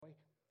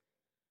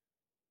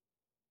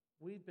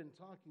we've been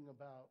talking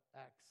about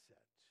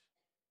accent.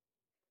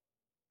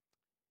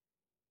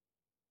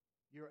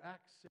 Your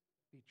accent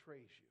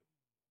betrays you.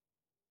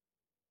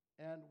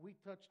 And we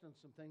touched on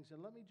some things,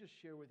 and let me just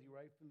share with you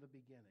right from the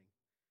beginning.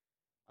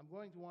 I'm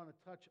going to want to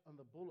touch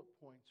on the bullet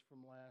points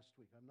from last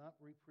week. I'm not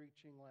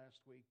re-preaching last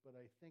week, but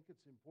I think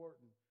it's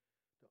important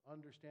to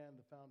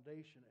understand the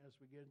foundation as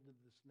we get into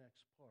this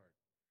next part.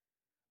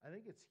 I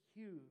think it's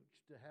huge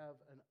to have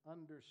an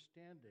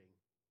understanding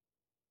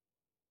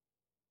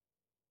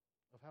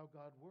of how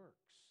God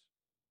works.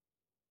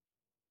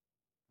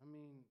 I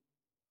mean,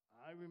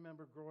 I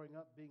remember growing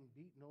up being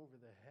beaten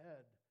over the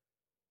head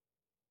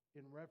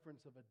in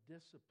reference of a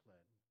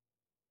discipline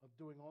of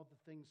doing all the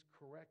things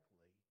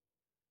correctly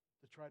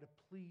to try to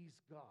please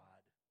God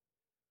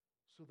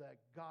so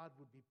that God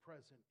would be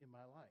present in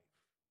my life.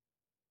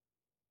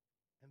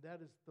 And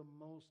that is the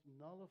most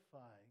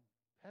nullifying,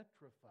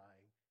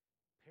 petrifying,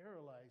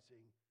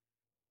 paralyzing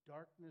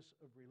darkness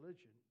of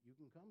religion you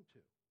can come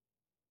to.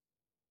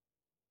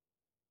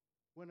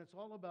 When it's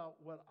all about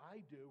what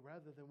I do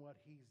rather than what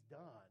He's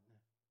done,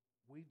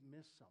 we've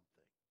missed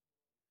something.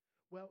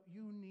 Well,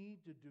 you need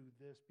to do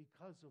this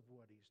because of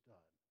what He's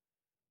done.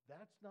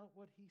 That's not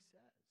what He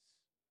says.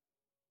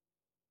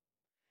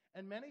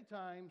 And many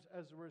times,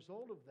 as a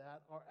result of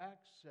that, our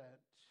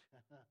accent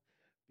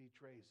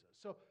betrays us.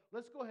 So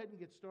let's go ahead and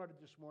get started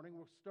this morning.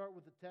 We'll start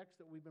with the text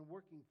that we've been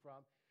working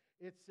from.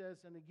 It says,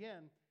 and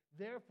again,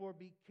 therefore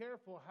be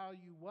careful how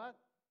you what?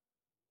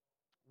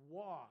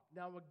 Walk.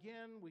 Now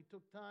again, we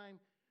took time,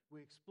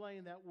 we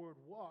explained that word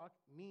walk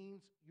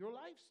means your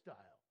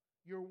lifestyle.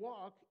 Your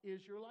walk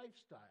is your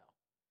lifestyle.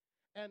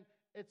 And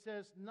it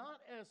says, not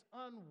as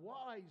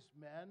unwise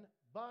men,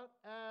 but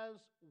as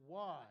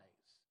wise,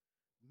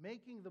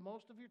 making the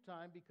most of your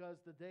time because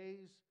the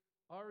days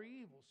are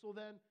evil. So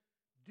then,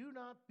 do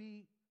not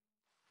be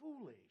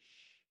foolish,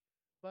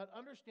 but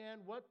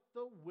understand what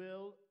the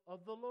will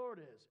of the Lord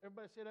is.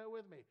 Everybody say that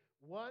with me.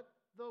 What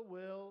the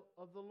will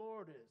of the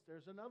Lord is.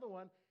 There's another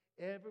one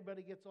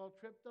everybody gets all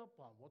tripped up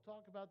on. We'll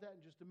talk about that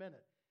in just a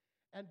minute.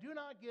 And do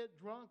not get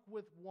drunk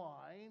with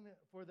wine,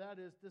 for that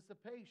is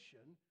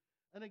dissipation.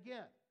 And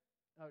again,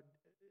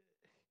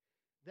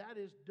 that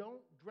is,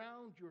 don't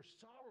drown your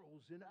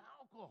sorrows in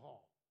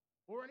alcohol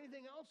or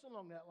anything else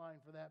along that line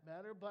for that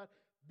matter, but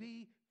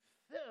be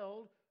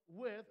filled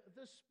with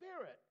the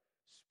Spirit,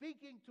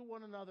 speaking to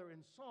one another in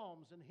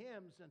psalms and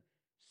hymns and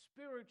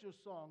spiritual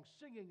songs,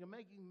 singing and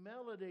making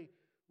melody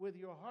with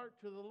your heart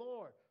to the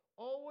Lord,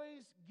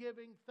 always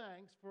giving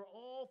thanks for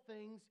all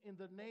things in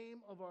the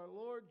name of our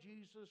Lord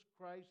Jesus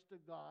Christ to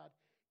God,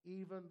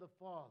 even the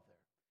Father.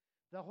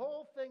 The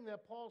whole thing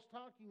that Paul's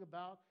talking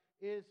about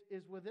is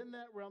within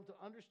that realm. To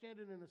understand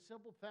it in a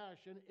simple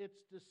fashion, it's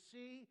to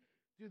see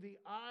through the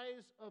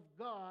eyes of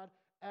God,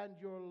 and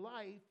your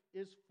life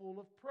is full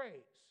of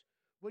praise.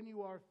 When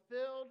you are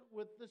filled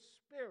with the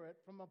Spirit,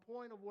 from a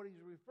point of what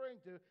he's referring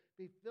to,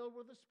 be filled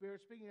with the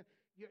Spirit, speaking,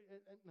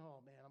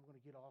 no, man, I'm going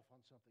to get off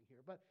on something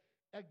here. But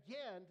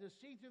again, to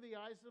see through the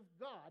eyes of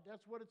God,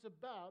 that's what it's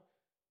about.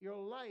 Your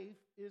life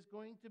is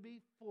going to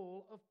be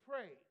full of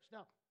praise.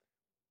 Now,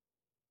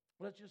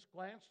 let's just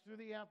glance through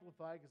the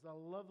Amplified, because I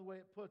love the way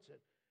it puts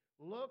it.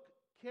 Look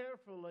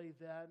carefully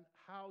then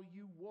how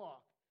you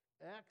walk.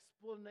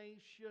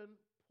 Explanation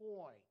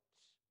point.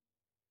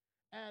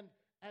 And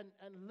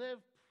live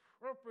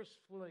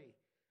purposefully,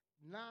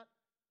 not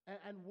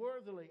and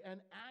worthily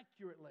and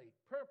accurately,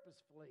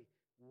 purposefully,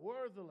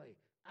 worthily,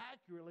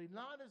 accurately,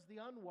 not as the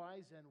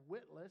unwise and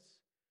witless,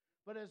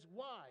 but as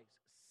wise,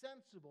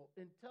 sensible,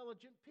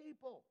 intelligent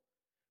people,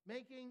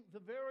 making the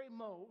very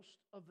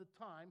most of the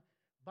time,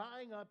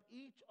 buying up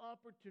each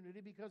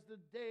opportunity because the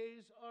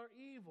days are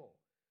evil.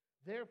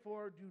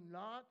 Therefore, do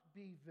not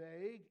be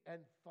vague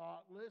and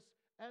thoughtless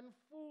and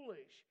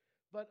foolish,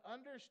 but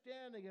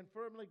understanding and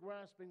firmly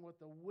grasping what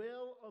the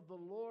will of the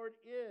Lord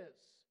is.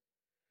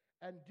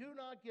 And do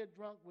not get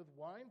drunk with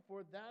wine,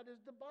 for that is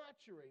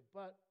debauchery,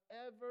 but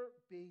ever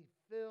be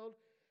filled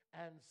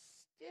and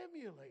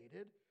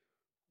stimulated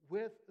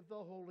with the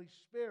Holy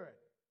Spirit.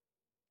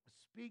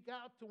 Speak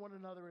out to one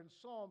another in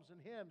psalms and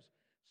hymns,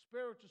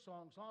 spiritual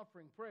songs,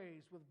 offering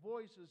praise with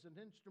voices and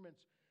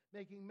instruments,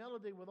 making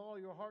melody with all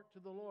your heart to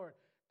the Lord,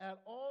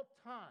 at all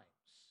times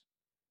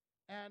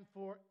and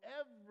for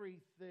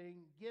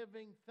everything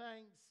giving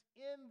thanks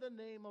in the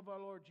name of our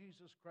Lord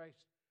Jesus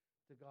Christ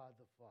to God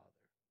the Father.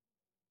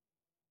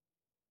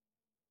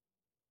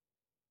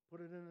 Put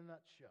it in a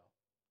nutshell.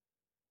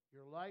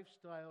 Your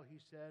lifestyle, he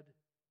said,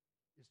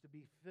 is to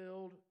be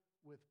filled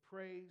with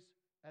praise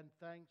and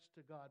thanks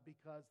to God,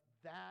 because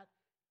that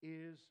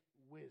is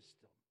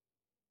wisdom.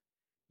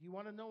 You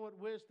want to know what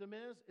wisdom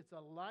is? It's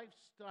a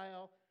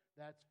lifestyle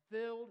that's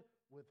filled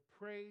with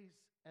praise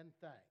and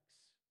thanks.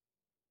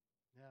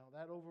 Now,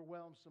 that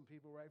overwhelms some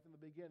people right from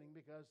the beginning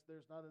because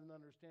there's not an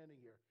understanding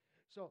here.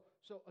 So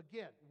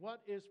again,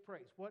 what is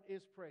praise? What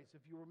is praise?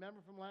 If you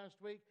remember from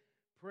last week,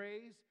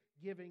 praise,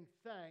 giving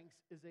thanks,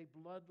 is a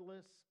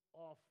bloodless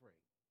offering.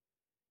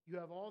 You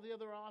have all the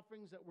other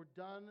offerings that were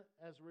done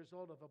as a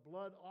result of a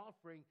blood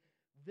offering.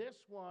 This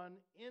one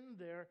in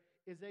there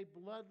is a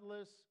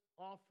bloodless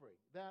offering.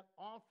 That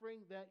offering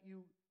that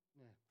you...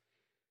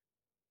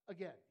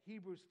 Again,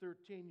 Hebrews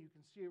 13, you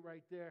can see it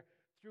right there.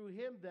 Through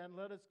him, then,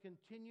 let us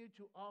continue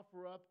to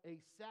offer up a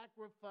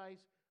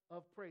sacrifice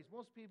of praise.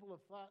 Most people have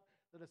thought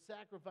that a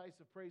sacrifice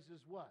of praise is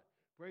what?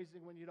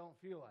 Praising when you don't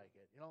feel like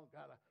it. You don't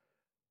got to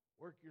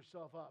work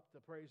yourself up to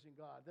praising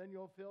God. Then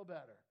you'll feel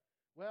better.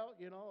 Well,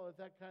 if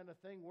that kind of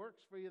thing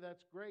works for you,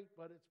 that's great,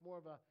 but it's more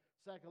of a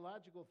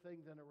psychological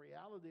thing than a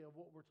reality of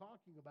what we're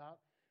talking about,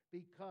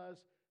 because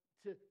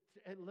the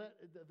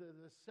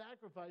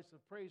sacrifice of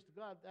praise to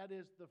God, that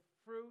is the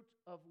fruit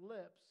of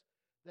lips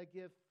that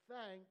give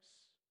thanks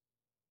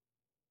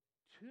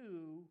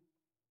to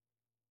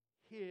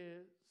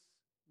his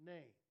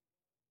name.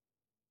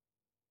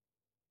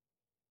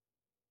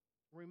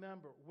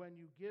 Remember, when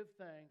you give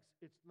thanks,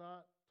 it's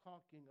not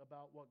talking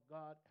about what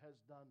God has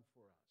done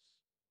for us.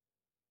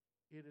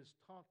 It is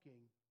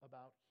talking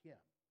about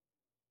him.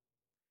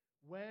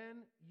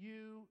 When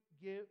you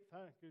give,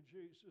 thank you,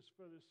 Jesus,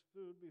 for this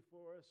food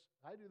before us.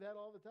 I do that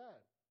all the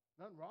time.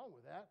 Nothing wrong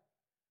with that.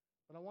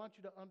 But I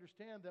want you to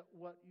understand that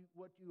what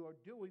you are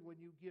doing when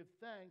you give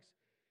thanks,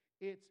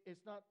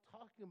 it's not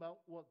talking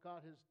about what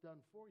God has done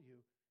for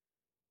you.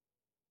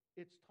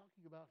 It's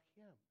talking about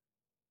him.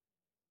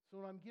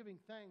 So when I'm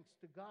giving thanks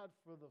to God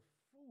for the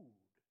food,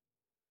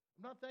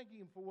 I'm not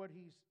thanking him for what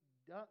he's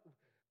done,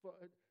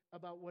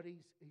 about what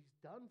he's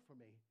done for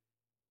me.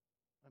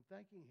 I'm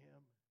thanking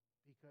him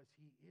because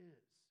he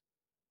is.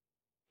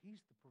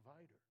 He's the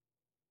provider.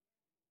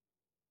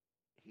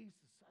 He's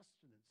the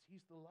sustenance.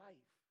 He's the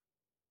life.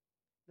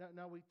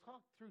 Now we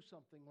talked through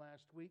something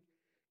last week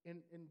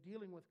in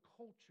dealing with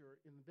culture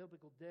in the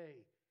biblical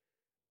day,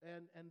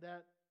 and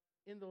that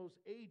in those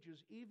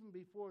ages, even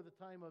before the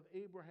time of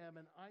Abraham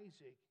and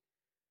Isaac,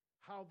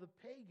 how the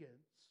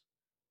pagans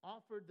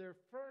offered their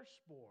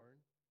firstborn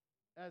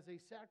as a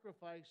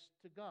sacrifice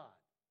to God.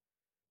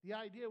 The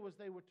idea was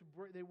they would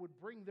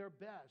bring their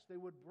best. They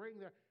would bring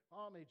their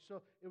homage.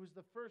 So it was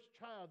the first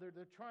child.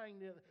 They're trying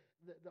to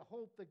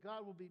hope that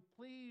God will be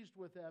pleased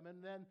with them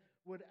and then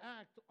would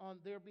act on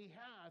their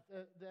behalf,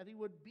 that he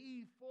would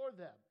be for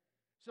them.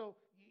 So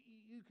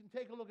you can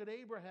take a look at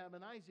Abraham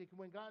and Isaac. And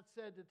when God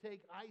said to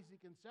take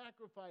Isaac and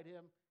sacrifice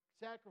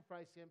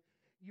him,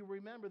 you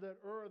remember that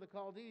Ur of the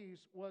Chaldees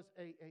was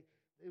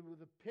it was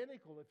the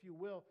pinnacle, if you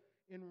will,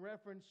 in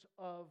reference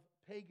of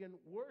pagan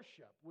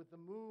worship with the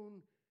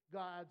moon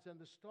gods and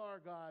the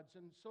star gods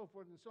and so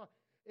forth and so on.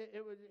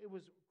 It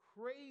was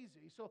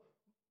crazy. So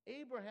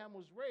Abraham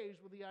was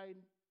raised with the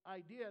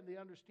idea and the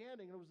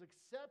understanding, and it was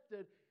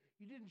accepted.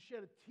 You didn't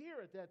shed a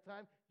tear at that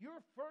time.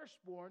 Your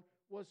firstborn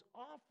was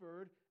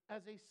offered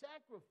as a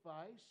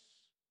sacrifice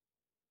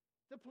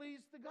to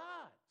please the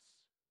gods.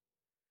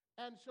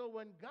 And so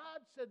when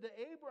God said to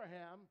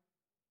Abraham,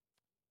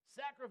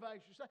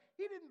 sacrifice your son,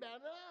 he didn't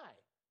bat an eye.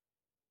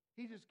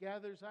 He just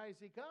gathers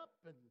Isaac up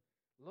and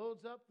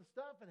loads up the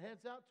stuff and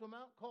heads out to a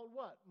mountain called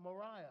what?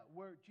 Moriah,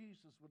 where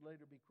Jesus would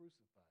later be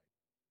crucified.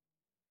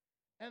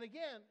 And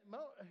again,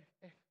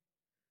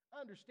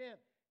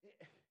 understand,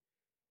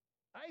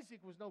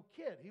 Isaac was no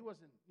kid. He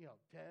wasn't, 10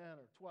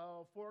 or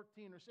 12,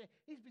 14 or 16.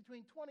 He's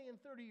between 20 and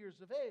 30 years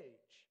of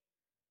age.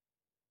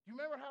 Do you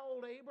remember how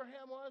old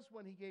Abraham was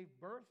when he gave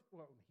birth?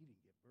 Well, he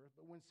didn't give birth,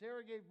 but when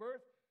Sarah gave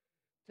birth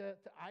to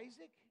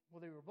Isaac,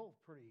 well, they were both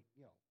pretty,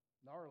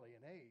 gnarly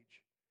in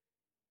age.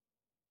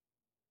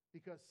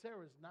 Because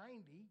Sarah's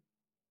 90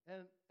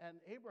 and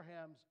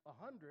Abraham's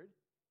 100.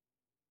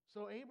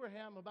 So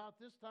Abraham about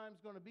this time is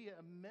going to be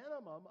a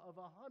minimum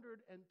of 120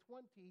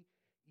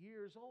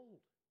 years old.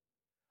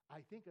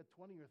 I think a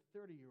 20 or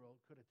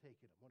 30-year-old could have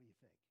taken him. What do you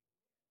think?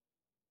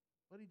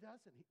 But he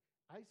doesn't.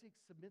 Isaac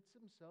submits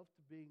himself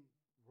to being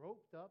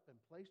roped up and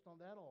placed on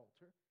that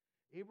altar.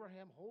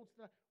 Abraham holds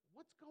the...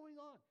 What's going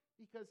on?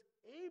 Because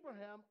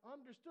Abraham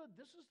understood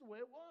this is the way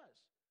it was.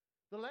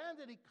 The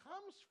land that he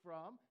comes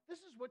from,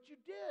 this is what you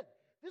did.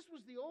 This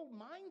was the old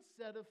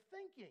mindset of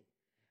thinking.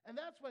 And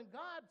that's when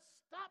God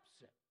stops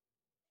it.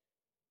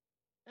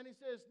 And he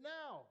says,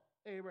 now,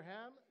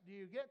 Abraham, do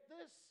you get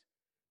this?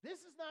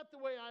 This is not the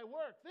way I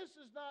work. This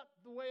is not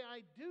the way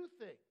I do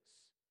things.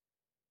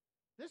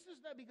 This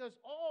is not, because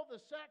all the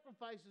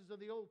sacrifices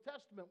of the Old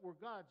Testament were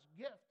God's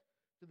gift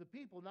to the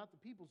people, not the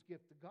people's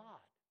gift to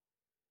God.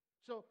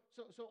 So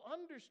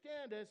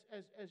understand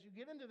as you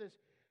get into this,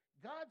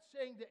 God's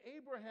saying to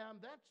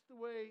Abraham, that's the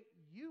way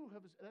you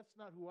have, that's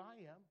not who I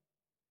am.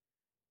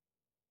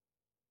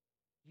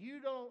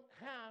 You don't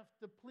have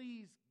to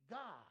please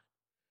God.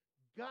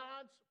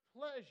 God's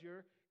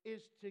pleasure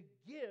is to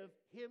give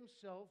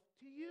himself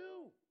to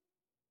you.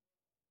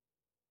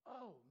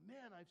 Oh,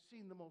 man, I've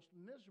seen the most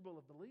miserable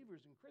of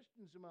believers and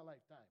Christians in my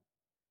lifetime.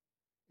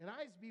 And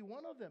I'd be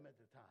one of them at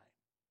the time.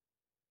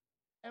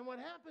 And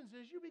what happens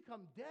is you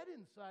become dead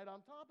inside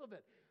on top of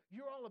it.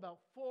 You're all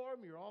about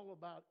form. You're all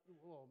about,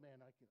 oh, man,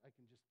 I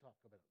can just talk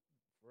about it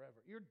forever.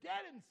 You're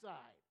dead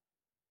inside.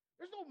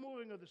 There's no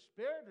moving of the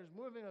Spirit. There's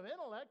moving of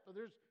intellect, but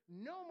there's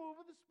no move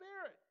of the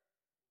Spirit.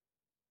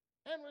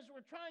 And as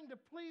we're trying to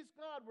please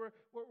God,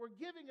 we're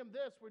giving Him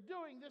this, we're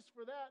doing this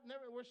for that, and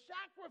we're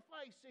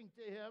sacrificing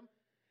to Him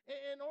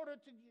in order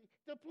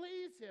to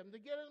please Him, to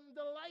get Him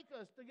to like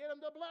us, to get Him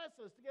to bless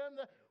us, to get Him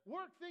to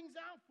work things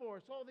out for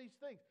us, all these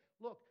things.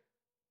 Look,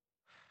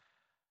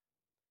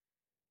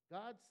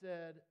 God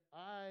said,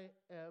 I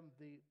am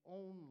the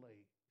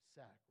only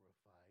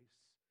sacrifice.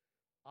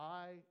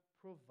 I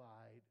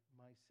provide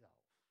myself.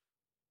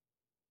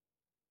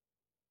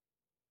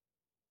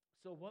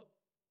 So what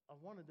I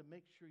wanted to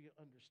make sure you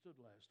understood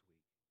last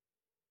week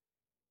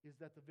is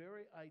that the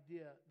very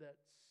idea that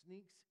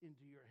sneaks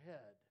into your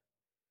head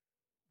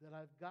that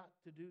I've got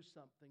to do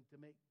something to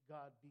make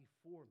God be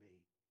for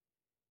me,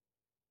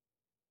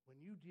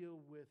 when you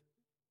deal with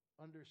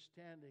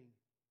understanding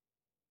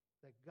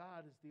that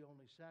God is the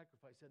only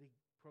sacrifice, that He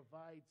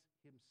provides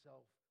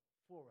Himself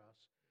for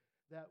us,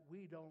 that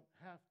we don't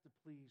have to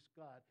please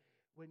God.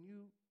 When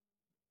you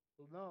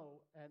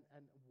know and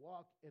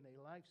walk in a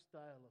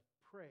lifestyle of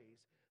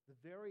praise, the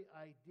very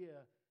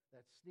idea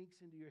that sneaks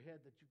into your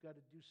head that you've got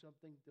to do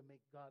something to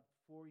make God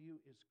for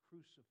you is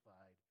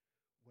crucified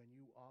when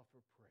you offer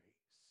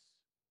praise.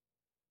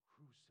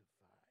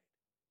 Crucified.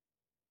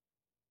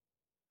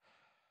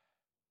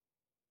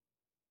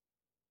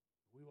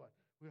 We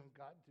want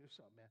God to do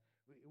something, man.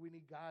 We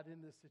need God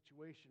in this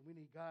situation. We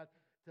need God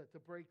to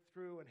break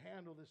through and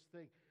handle this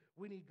thing.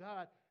 We need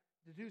God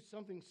to do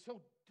something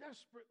so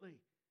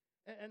desperately.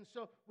 And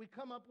so we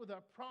come up with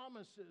our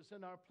promises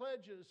and our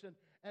pledges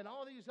and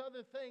all these other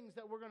things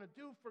that we're going to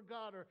do for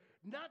God or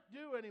not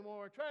do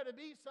anymore, or try to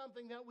be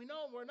something that we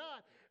know we're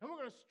not. And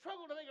we're going to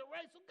struggle to make it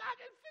right so God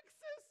can fix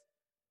this.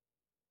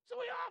 So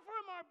we offer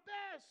Him our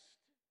best.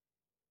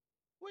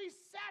 We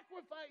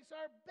sacrifice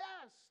our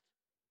best.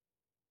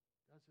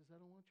 God says,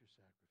 I don't want your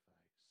sacrifice.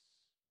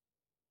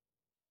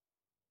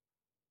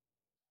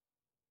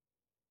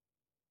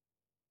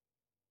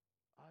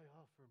 I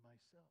offer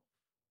myself.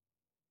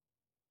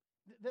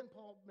 Then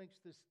Paul makes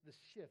this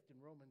shift in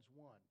Romans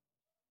 1.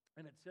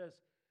 And it says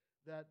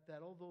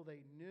that although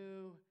they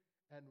knew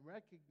and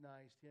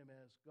recognized Him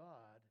as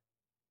God,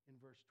 in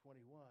verse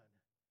 21,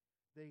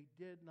 they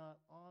did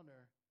not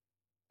honor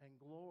and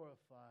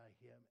glorify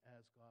Him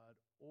as God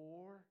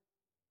or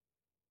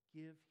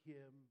give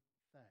Him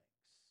thanks.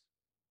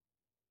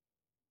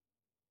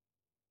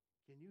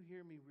 Can you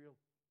hear me real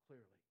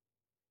clearly?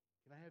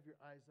 Can I have your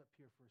eyes up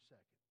here for a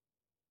second?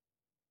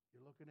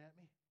 You're looking at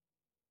me?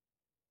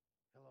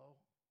 Hello?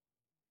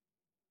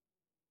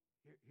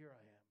 Here I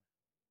am.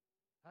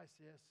 Hi,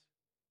 sis.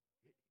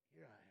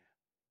 Here I am.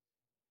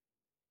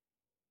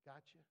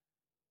 Gotcha?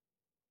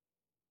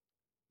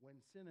 When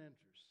sin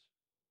enters,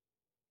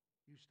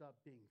 you stop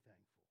being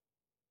thankful.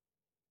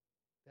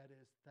 That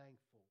is,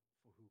 thankful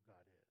for who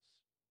God is.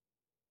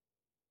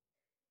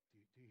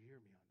 Do you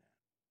hear me on that?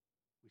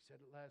 We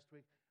said it last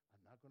week.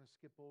 I'm not going to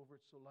skip over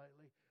it so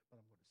lightly, but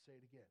I'm going to say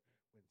it again.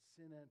 When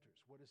sin enters,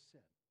 what is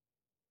sin?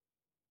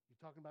 You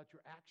talking about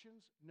your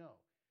actions?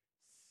 No.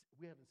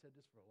 We haven't said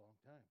this for a long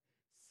time.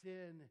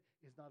 Sin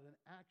is not an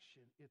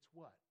action. It's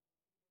what?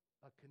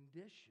 A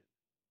condition.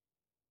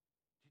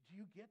 Do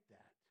you get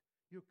that?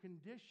 Your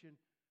condition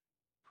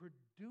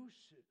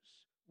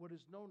produces what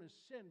is known as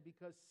sin,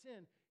 because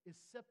sin is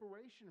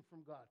separation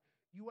from God.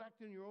 You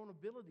act in your own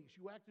abilities.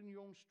 You act in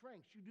your own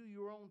strengths. You do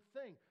your own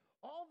thing.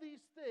 All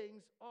these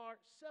things are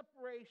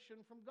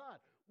separation from God.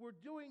 We're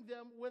doing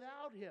them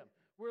without Him.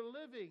 We're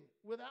living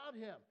without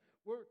Him.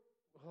 We're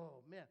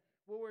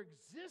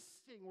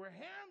existing. We're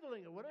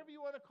handling it, whatever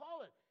you want to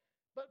call it.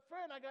 But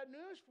friend, I got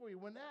news for you.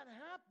 When that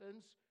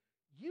happens,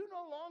 you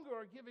no longer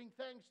are giving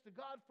thanks to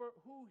God for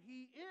who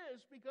He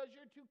is, because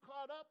you're too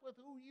caught up with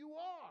who you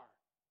are.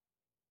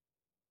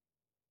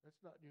 That's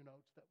not in your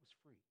notes. That was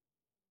free.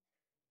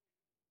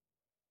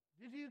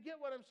 Did you get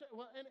what I'm saying?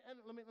 Well, and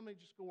let me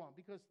just go on,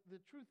 because the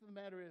truth of the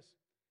matter is,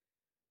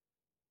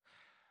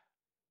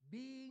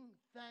 being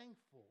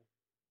thankful,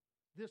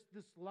 this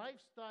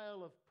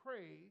lifestyle of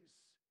praise,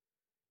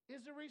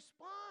 is a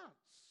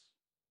response.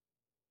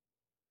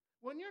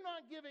 When you're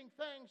not giving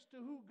thanks to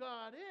who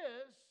God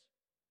is,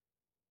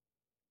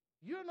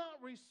 you're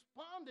not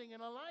responding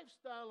in a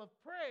lifestyle of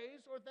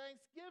praise or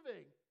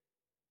thanksgiving.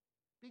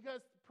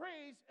 Because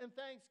praise and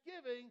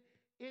thanksgiving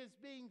is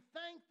being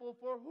thankful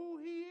for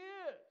who He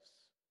is.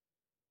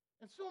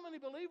 And so many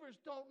believers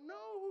don't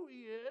know who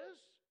He is.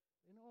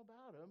 They know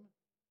about Him,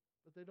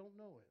 but they don't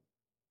know Him.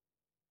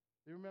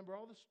 They remember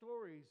all the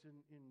stories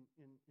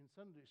in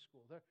Sunday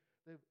school.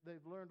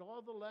 They've learned all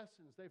the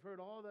lessons. They've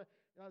heard all the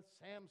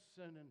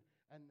Samson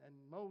and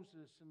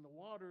Moses and the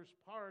waters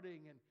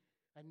parting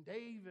and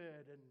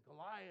David and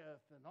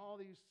Goliath and all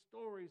these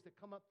stories that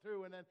come up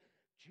through, and then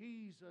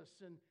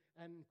Jesus and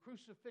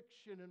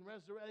crucifixion and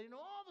resurrection,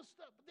 all the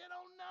stuff, but they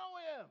don't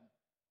know Him.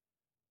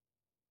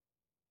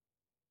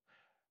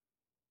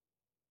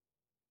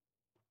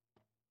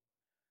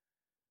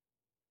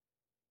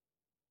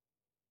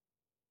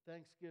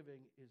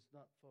 Thanksgiving is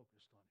not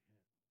focused on Him.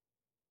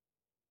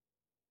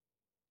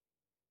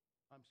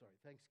 I'm sorry,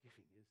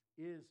 Thanksgiving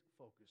is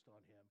focused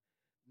on Him.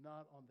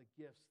 not on the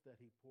gifts that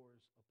he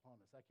pours upon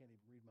us. I can't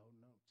even read my own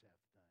notes half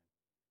the time.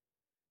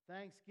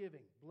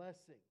 Thanksgiving,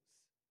 blessings,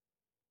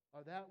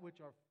 are that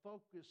which are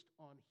focused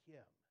on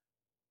him.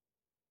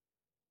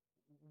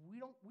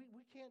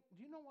 We can't,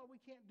 do you know why we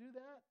can't do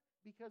that?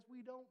 Because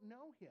we don't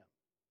know him.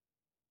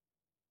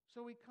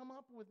 So we come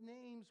up with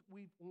names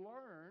we've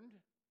learned,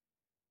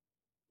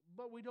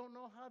 but we don't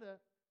know how to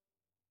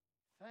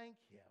thank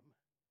him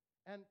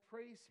and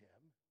praise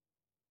him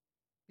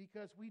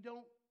because we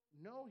don't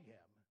know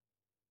him,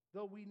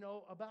 though we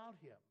know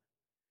about him.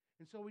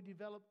 And so we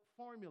develop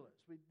formulas,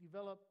 we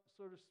develop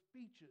sort of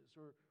speeches,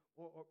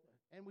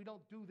 and we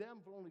don't do them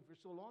only for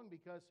so long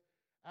because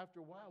after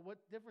a while, what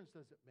difference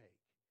does it make?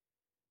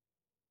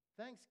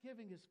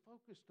 Thanksgiving is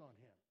focused on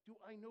him. Do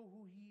I know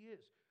who he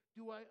is?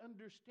 Do I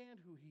understand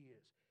who he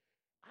is?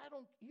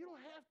 You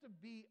don't have to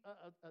be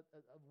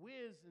a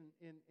whiz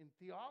in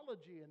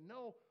theology and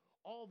know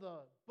all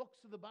the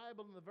books of the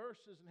Bible and the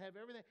verses and have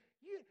everything.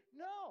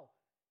 No,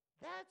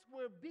 that's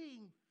where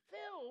being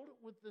filled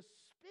with the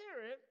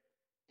Spirit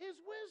is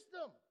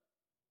wisdom.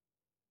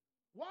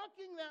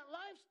 Walking that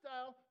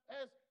lifestyle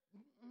as,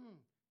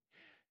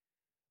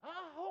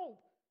 I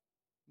hope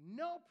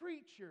no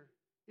preacher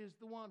is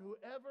the one who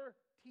ever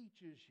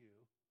teaches you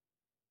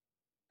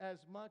as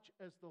much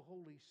as the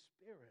Holy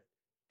Spirit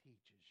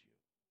teaches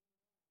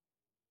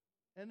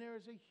you. And there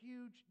is a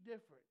huge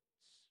difference.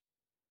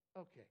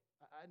 Okay,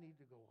 I need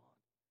to go on.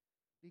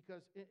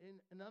 Because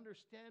in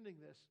understanding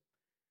this,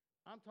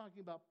 I'm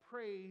talking about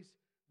praise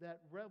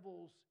that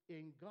revels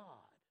in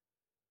God,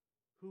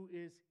 who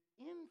is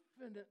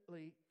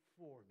infinitely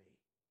for me.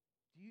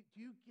 Do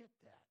you get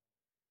that?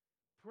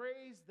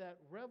 Praise that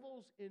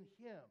revels in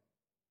him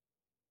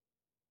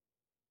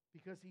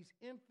because he's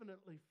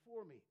infinitely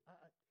for me.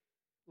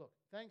 Look,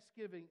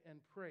 thanksgiving and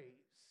praise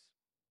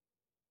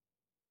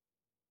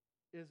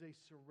is a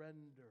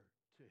surrender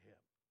to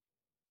him.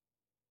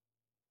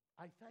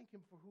 I thank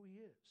him for who he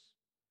is.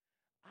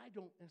 I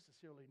don't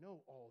necessarily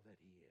know all that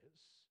he is.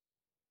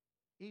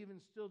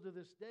 Even still to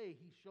this day,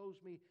 he shows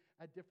me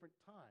at different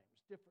times,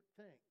 different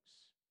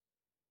things.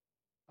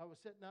 I was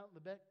sitting out in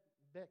the Beck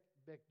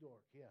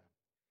Dork, yeah.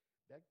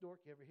 Beck Dork,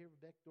 you ever hear of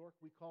Beck Dork?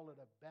 We call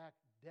it a back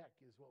deck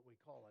is what we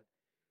call it.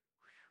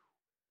 Whew.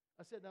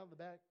 I sat down on the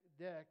back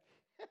deck,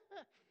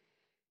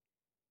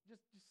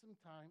 just some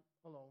time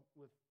alone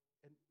with,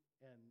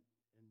 and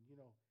you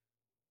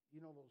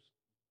know those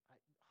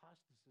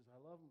hospices, I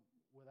love them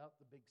without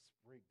the big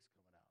sprigs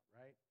coming out,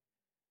 right?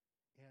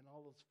 And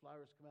all those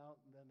flowers come out,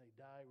 and then they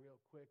die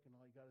real quick, and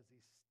all you got is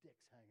these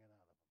sticks hanging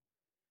out of them.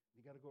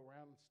 You got to go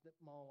around and snip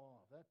them all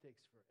off. That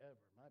takes forever.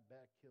 My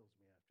back kills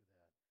me after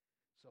that.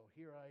 So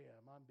here I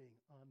am. I'm being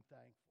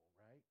unthankful,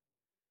 right?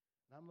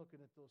 And I'm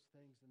looking at those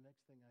things. The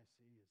next thing I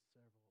see is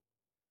several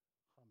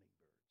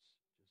hummingbirds just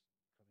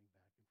coming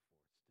back and forth,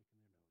 sticking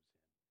their nose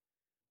in,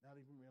 not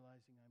even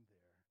realizing I'm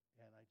there,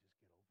 and I just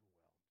get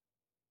overwhelmed.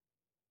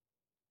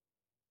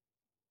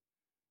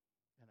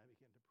 And I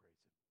begin to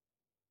praise him.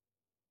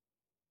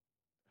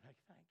 And I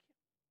thank him.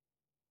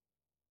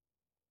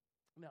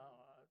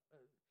 Now,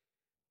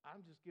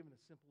 I'm just giving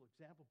a simple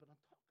example, but I'm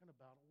talking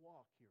about a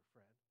walk here,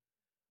 friend.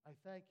 I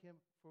thank him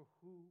for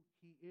who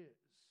he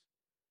is.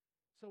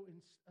 So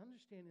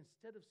understand,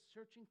 instead of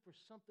searching for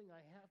something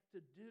I have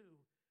to do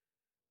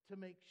to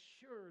make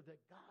sure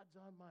that God's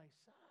on my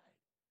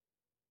side,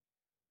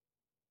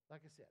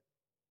 like I said,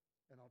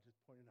 and I'll just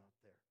point it out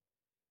there,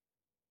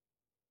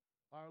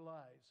 our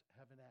lives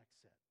have an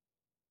accent,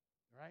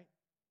 right?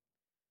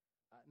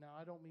 Now,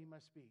 I don't mean my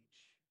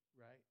speech,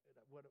 right?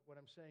 What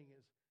I'm saying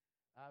is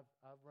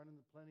I've run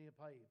into plenty of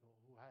people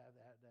who have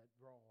that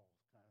drawl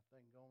kind of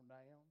thing going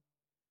down,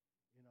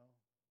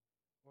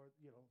 or,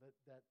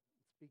 that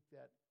speak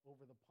that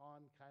over the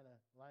pond kind of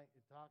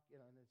talk,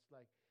 and it's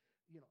like,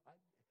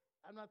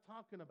 I'm not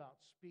talking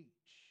about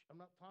speech. I'm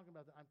not talking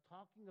about that. I'm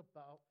talking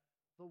about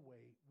the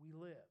way we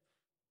live.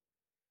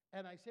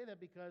 And I say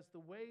that because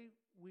the way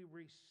we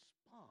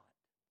respond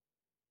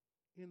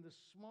in the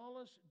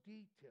smallest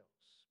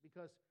details,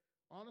 because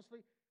honestly,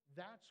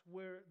 that's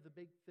where the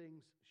big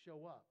things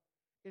show up.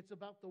 It's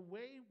about the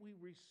way we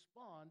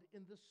respond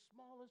in the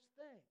smallest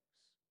things.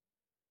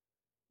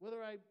 Whether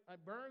I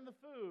burn the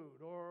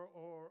food,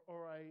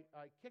 or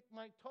I kick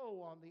my toe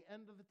on the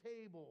end of the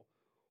table,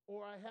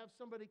 or I have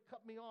somebody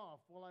cut me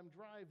off while I'm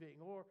driving,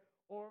 or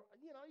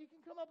you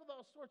can come up with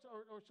all sorts,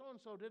 or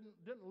so-and-so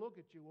didn't look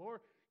at you,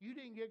 or you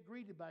didn't get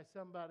greeted by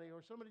somebody,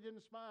 or somebody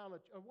didn't smile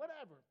at you, or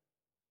whatever.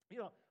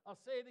 I'll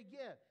say it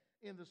again,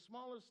 in the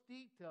smallest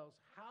details,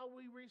 how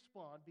we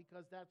respond,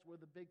 because that's where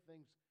the big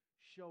things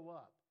show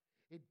up.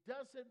 It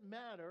doesn't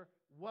matter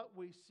what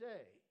we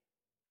say.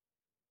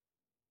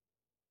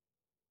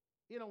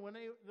 When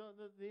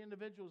the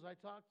individuals I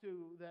talk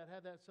to that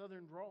have that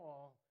southern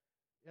drawl,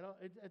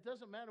 it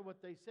doesn't matter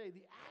what they say.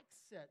 The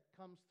accent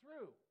comes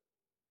through.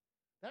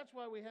 That's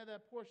why we have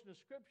that portion of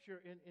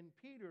Scripture in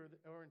Peter,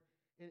 or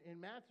in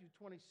Matthew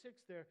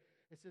 26 there.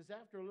 It says,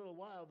 after a little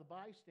while, the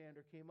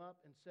bystander came up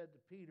and said to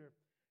Peter,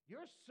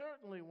 "You're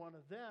certainly one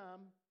of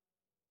them,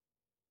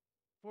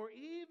 for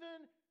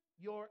even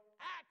Your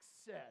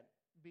accent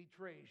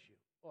betrays you.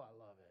 Oh, I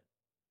love it.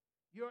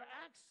 Your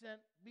accent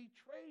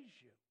betrays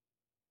you.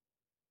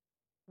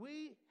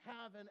 We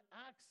have an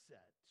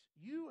accent.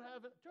 You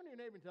have it. Turn to your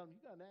neighbor and tell him,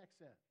 you got an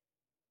accent.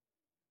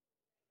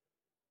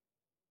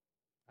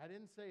 I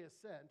didn't say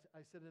accent.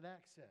 I said an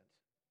accent.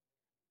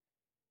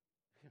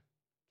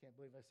 Can't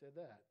believe I said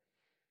that.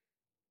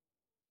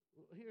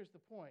 Well, here's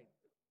the point.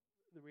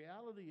 The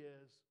reality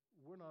is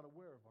we're not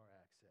aware of our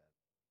accent.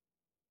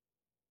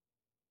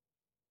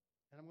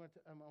 And I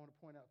want to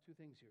point out two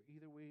things here.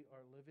 Either we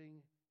are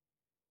living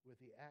with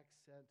the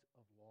accent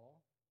of law,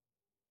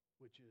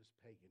 which is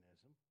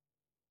paganism.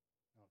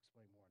 I'll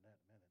explain more on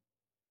that in a minute.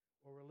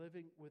 Or we're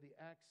living with the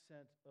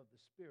accent of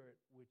the Spirit,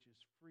 which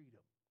is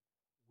freedom,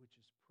 which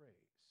is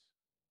praise.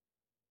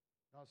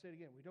 Now, I'll say it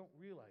again. We don't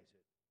realize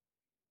it.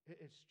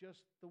 It's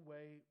just the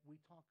way we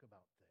talk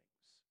about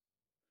things.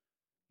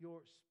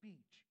 Your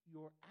speech,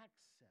 your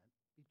accent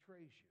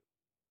betrays you.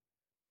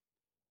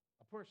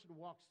 A person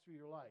walks through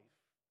your life,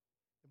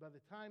 and by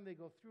the time they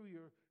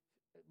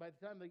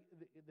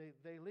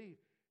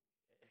leave,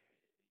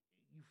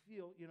 you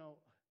feel,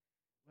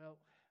 well,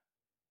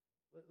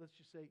 let's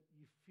just say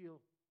you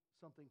feel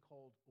something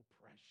called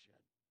oppression.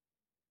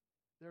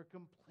 They're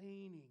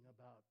complaining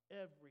about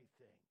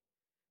everything,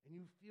 and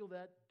you feel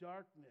that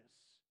darkness.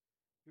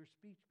 Your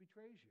speech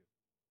betrays you.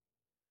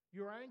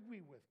 You're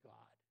angry with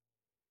God.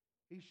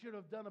 He should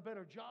have done a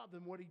better job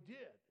than what he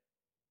did.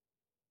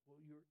 Well,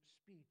 your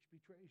speech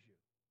betrays you.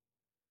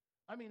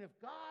 I mean, if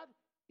God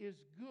is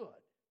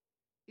good,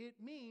 it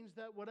means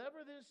that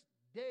whatever this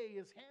day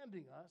is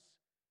handing us,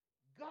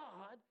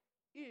 God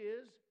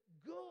is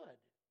good.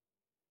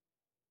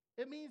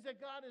 It means that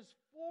God is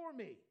for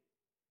me.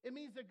 It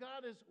means that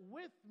God is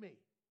with me.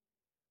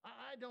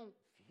 I don't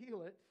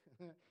feel it.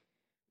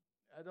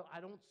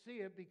 I don't see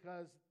it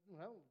because,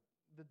 well,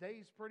 the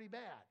day's pretty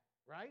bad,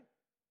 right?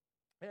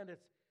 And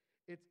it's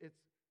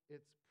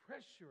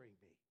pressuring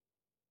me.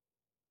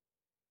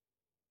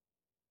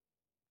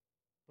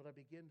 But I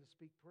begin to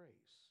speak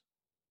praise.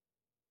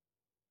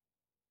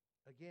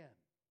 Again,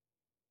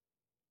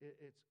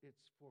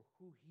 it's for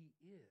who he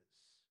is.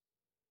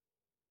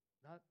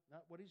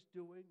 Not what he's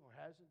doing or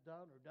hasn't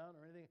done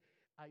or anything.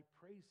 I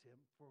praise him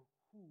for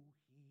who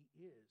he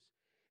is.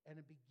 And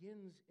it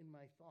begins in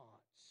my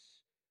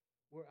thoughts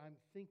where I'm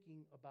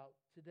thinking about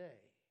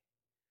today.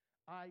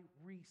 I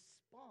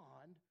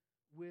respond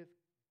with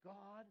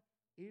God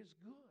is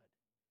good.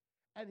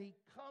 And he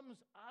comes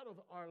out of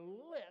our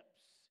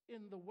lips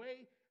in the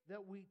way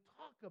that we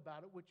talk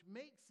about it, which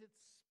makes it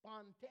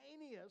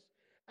spontaneous,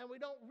 and we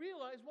don't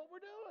realize what we're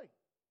doing.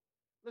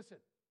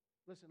 Listen.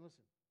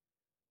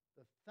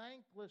 The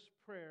thankless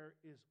prayer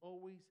is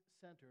always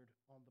centered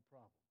on the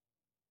problem.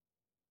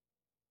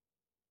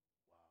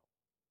 Wow.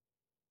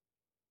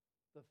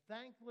 The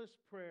thankless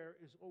prayer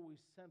is always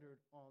centered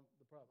on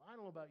the problem. I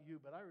don't know about you,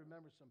 but I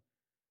remember some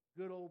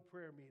good old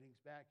prayer meetings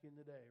back in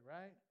the day,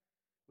 right?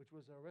 Which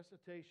was a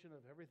recitation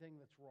of everything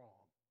that's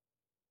wrong.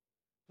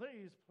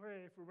 Please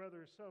pray for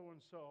brother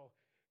so-and-so.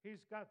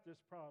 He's got this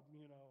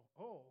problem,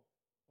 Oh,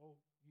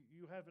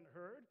 you haven't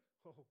heard?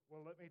 Oh,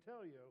 well, let me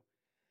tell you.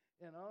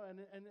 And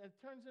it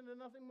turns into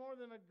nothing more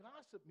than a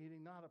gossip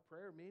meeting, not a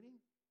prayer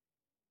meeting.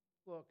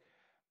 Look,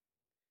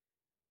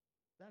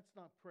 that's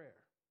not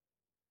prayer.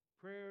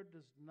 Prayer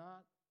does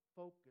not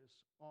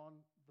focus on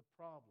the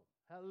problem.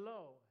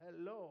 Hello.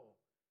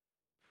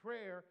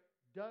 Prayer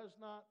does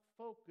not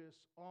focus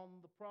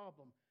on the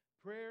problem.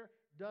 Prayer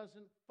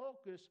doesn't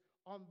focus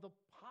on the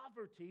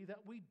poverty that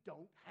we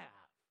don't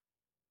have.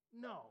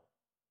 No.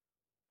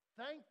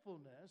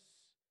 Thankfulness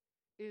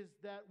is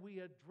that we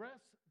address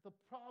the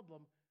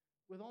problem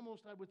with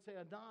almost, I would say,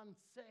 a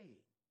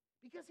non-saying,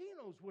 because he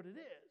knows what it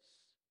is.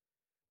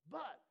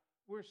 But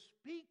we're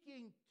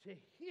speaking to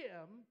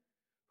him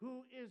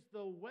who is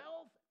the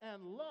wealth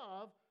and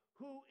love,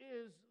 who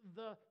is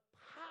the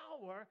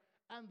power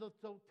and the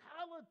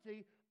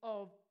totality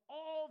of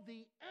all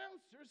the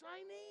answers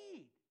I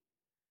need.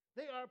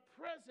 They are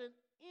present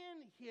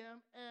in him,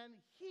 and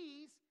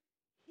he's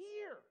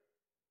here.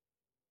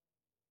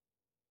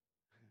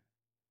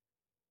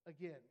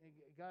 Again,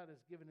 God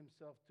has given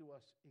himself to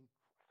us in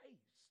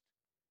Christ.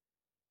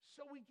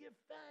 So we give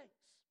thanks.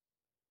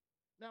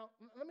 Now,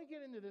 let me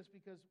get into this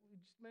because we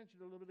just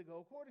mentioned a little bit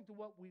ago, according to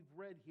what we've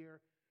read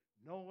here,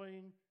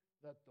 knowing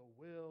that the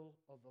will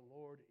of the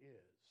Lord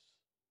is.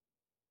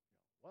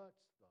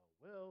 What's the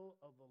will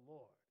of the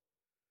Lord?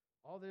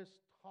 All this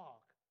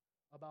talk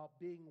about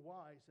being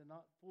wise and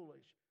not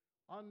foolish.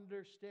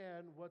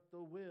 Understand what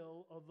the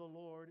will of the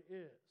Lord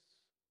is.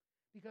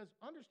 Because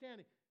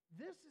understanding,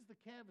 this is the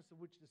canvas of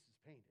which this is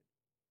painted.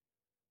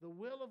 The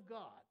will of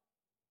God.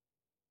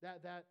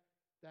 That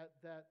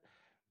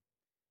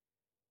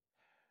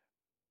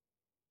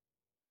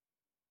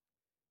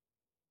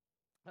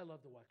I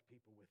love to watch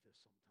people with this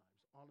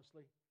sometimes,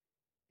 honestly.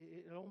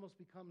 It almost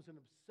becomes an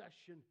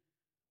obsession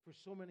for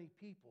so many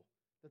people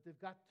that they've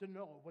got to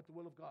know what the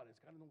will of God is.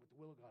 Got to know what the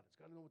will of God is.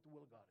 Got to know what the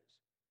will of God is.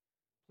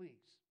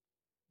 Please,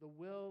 the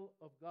will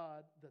of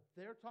God that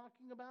they're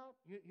talking about,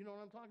 you know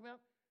what I'm talking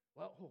about?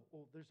 Well,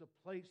 there's a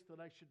place that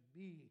I should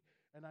be,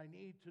 and I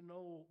need to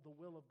know the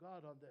will of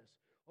God on this.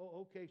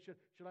 Oh, okay,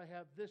 should I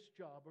have this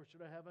job, or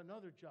should I have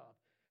another job?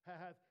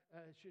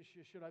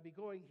 Should I be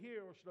going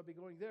here, or should I be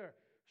going there?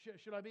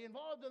 Should I be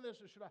involved in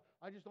this, or should I?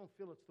 I just don't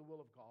feel it's the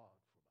will of God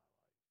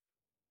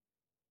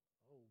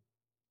for my life. Oh,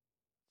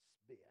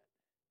 spit.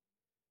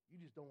 You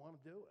just don't want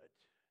to do it.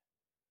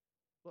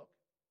 Look,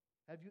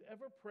 have you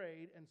ever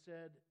prayed and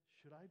said,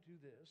 should I do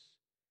this?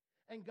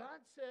 And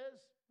God says,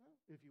 well,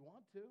 if you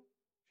want to,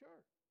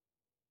 sure.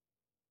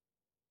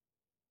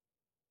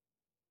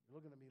 You're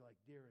looking at me like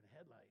deer in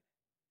headlight.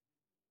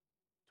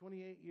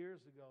 28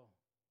 years ago,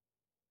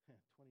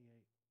 28,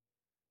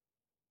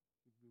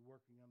 we'd be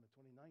working on the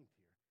 29th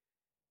here,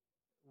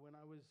 when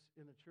I was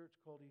in a church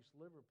called East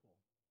Liverpool,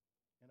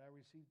 and I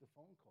received a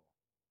phone call.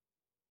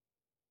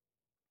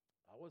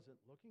 I wasn't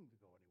looking to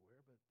go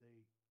anywhere, but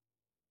they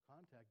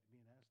contacted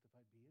me and asked if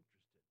I'd be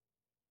interested.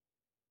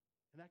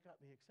 And that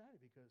got me excited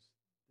because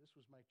this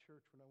was my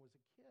church when I was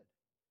a kid.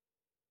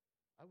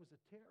 I was a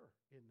terror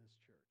in this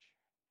church.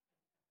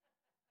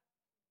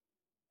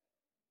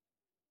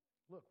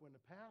 Look, when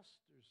the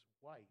pastor's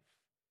wife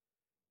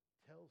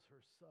tells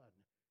her son,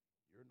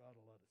 you're not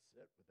allowed to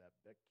sit with that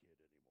Beck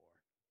kid anymore.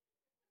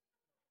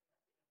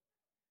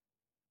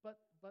 But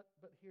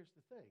here's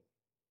the thing.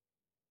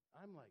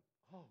 I'm like,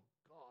 oh,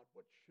 God,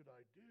 what should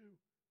I do?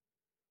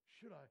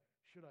 Should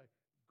I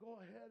go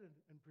ahead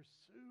and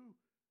pursue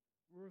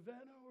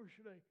Ravenna, or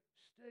should I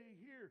stay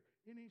here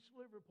in East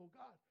Liverpool?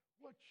 God,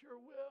 what's your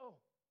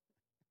will?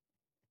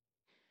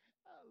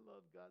 I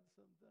love God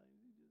sometimes.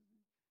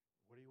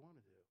 What do you want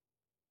to do?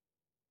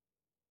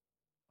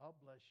 I'll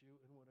bless you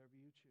in whatever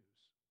you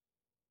choose.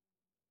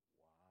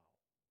 Wow.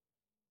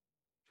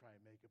 Try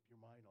and make up your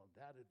mind on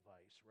that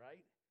advice,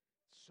 right?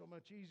 It's so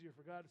much easier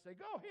for God to say,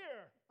 go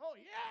here. Oh,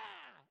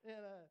 yeah.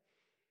 And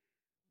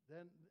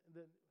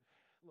then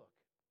look.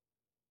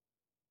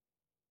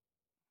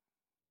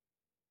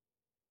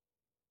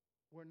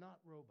 We're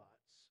not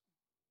robots,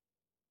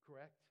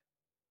 correct?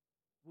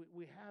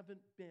 We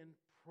haven't been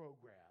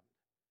programmed.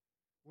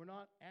 We're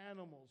not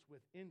animals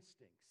with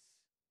instincts.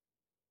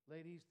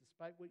 Ladies,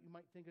 despite what you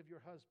might think of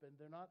your husband,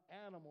 they're not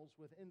animals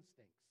with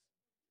instincts.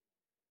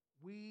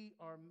 We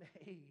are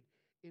made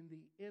in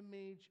the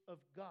image of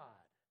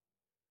God.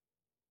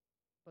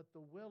 But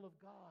the will of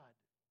God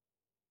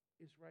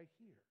is right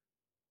here.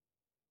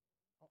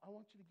 I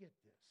want you to get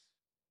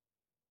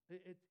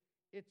this.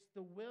 It's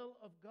the will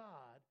of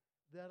God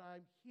that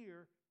I'm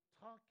here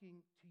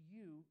talking to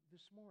you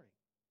this morning.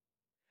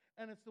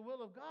 And it's the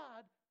will of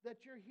God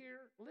that you're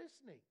here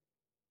listening.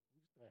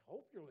 I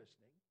hope you're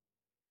listening.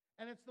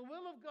 And it's the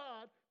will of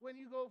God when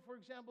you go, for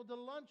example, to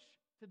lunch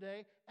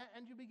today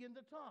and you begin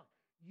to talk.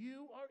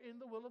 You are in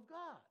the will of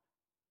God.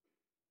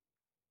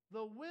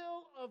 The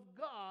will of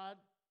God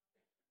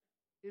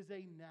is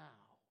a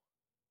now.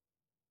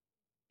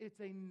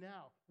 It's a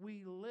now.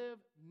 We live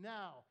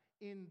now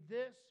in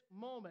this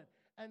moment.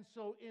 And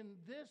so in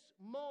this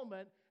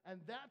moment, and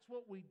that's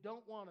what we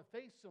don't want to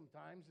face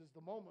sometimes, is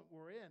the moment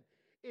we're in.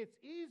 It's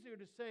easier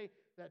to say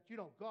that,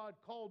 God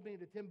called me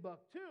to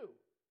Timbuktu.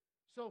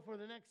 So for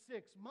the next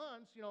 6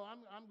 months,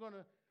 I'm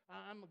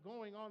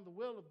going on the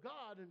will of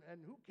God, and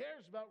who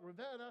cares about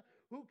Ravenna?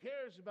 Who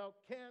cares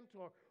about Kent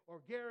or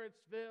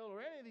Garrettsville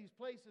or any of these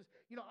places?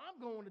 I'm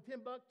going to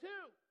Timbuktu.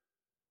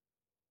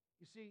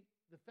 You see,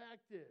 the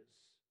fact is,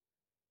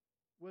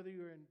 whether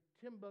you're in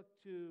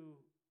Timbuktu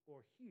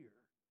or here,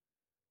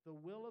 the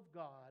will of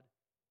God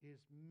is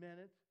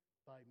minute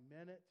by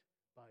minute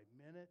by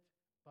minute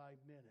by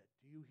minute.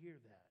 Do you hear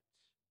that?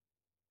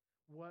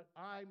 What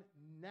I'm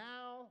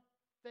now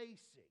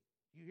facing.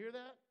 You hear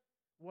that?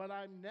 What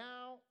I'm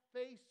now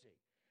facing.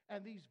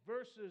 And these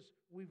verses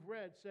we've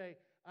read say,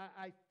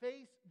 I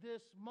face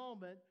this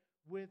moment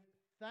with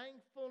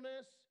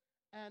thankfulness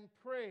and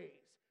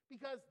praise,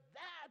 because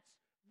that's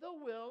the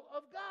will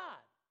of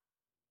God.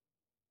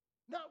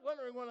 Not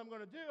wondering what I'm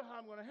going to do, how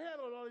I'm going to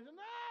handle it, all these.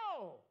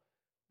 No!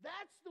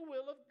 That's the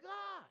will of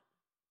God.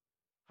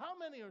 How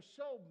many are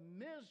so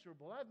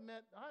miserable? I've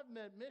met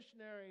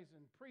missionaries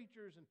and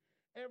preachers and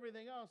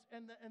everything else,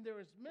 and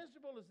they're as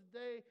miserable as the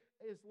day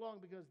is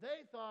long, because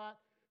they thought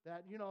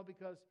that,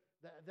 because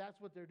that's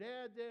what their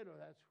dad did, or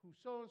that's who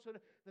so-and-so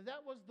did,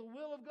 that was the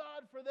will of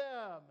God for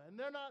them. And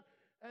they're not,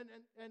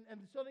 and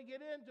so they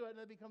get into it,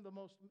 and they become the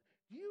most. Do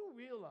you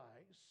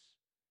realize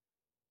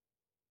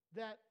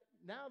that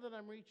now that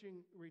I'm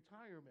reaching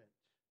retirement,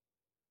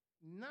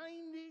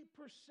 90%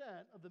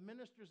 of the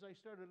ministers I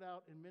started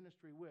out in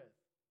ministry with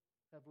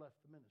have left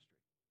the ministry.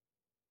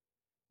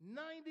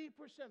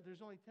 90%.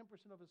 There's only 10%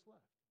 of us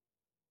left.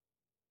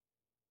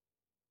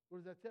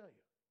 What does that tell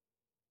you?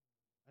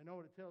 I know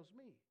what it tells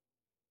me.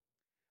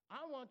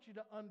 I want you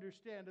to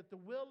understand that the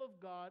will of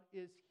God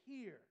is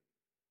here.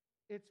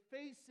 It's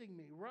facing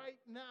me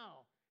right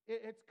now.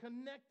 It's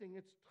connecting.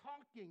 It's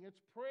talking.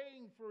 It's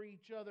praying for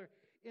each other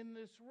in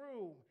this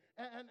room.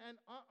 And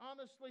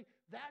honestly,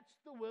 that's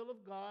the will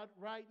of God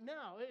right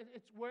now.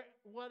 It's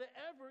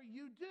whatever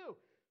you do.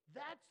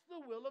 That's the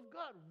will of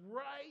God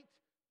right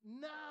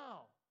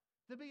now.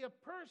 to be a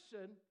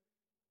person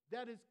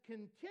that is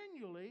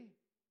continually,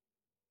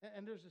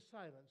 and there's a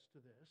silence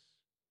to this,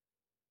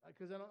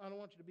 because I don't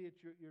want you to be at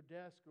your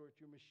desk or at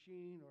your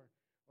machine or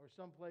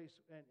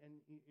someplace and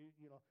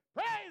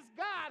praise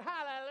God,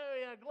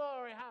 hallelujah,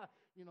 glory,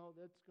 hallelujah.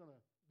 That's going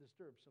to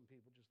disturb some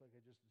people just like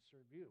I just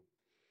disturbed you.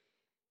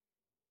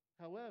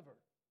 However,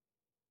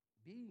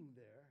 being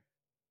there,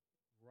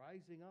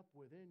 rising up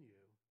within you,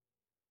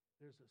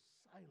 there's a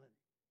silent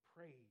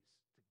praise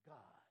to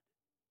God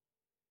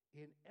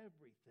in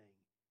everything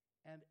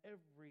and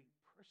every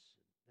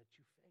person that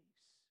you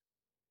face.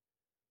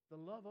 The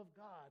love of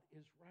God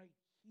is right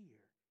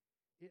here.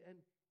 And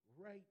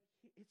right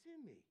here. It's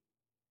in me.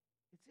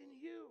 It's in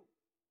you.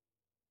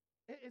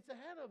 It's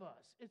ahead of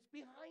us. It's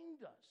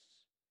behind us.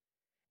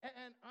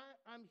 And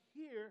I'm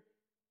here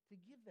to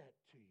give that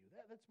to you.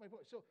 That's my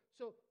point. So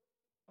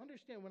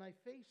understand, when I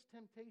face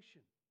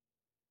temptation,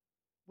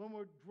 when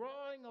we're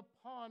drawing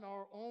upon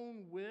our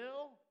own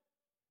will,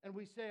 and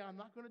we say, I'm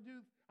not going to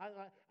do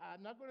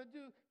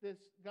this,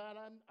 God.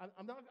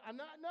 I'm not.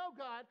 No,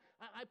 God.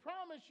 I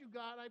promise you,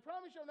 God. I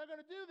promise you, I'm not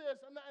going to do this.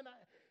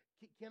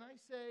 Can I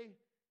say,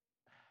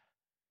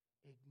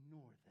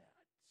 ignore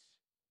that,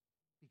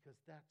 because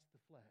that's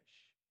the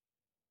flesh.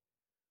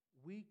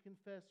 We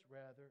confess,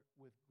 rather,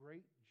 with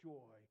great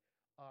joy,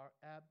 our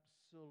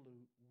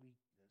absolute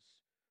weakness,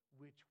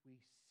 which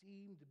we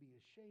seem to be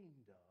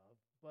ashamed of,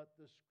 but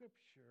the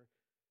Scripture,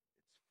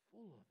 it's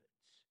full of it.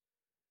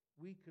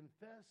 We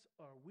confess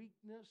our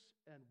weakness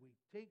and we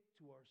take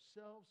to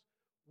ourselves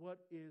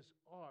what is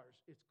ours.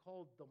 It's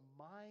called the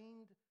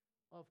mind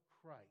of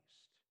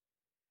Christ.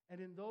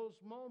 And in those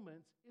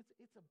moments,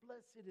 it's a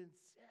blessed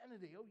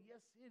insanity. Oh,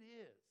 yes, it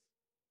is.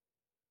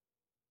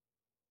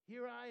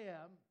 Here I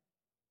am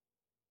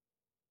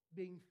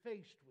being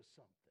faced with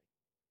something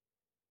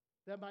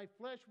that my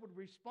flesh would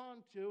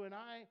respond to, and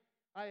I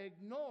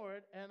ignore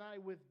it, and I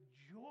with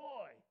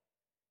joy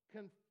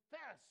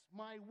confess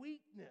my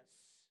weakness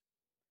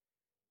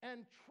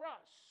and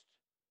trust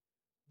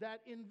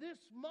that in this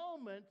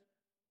moment,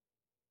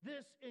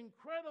 this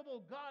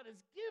incredible God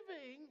is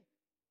giving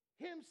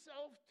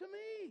himself to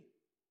me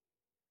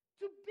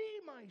to be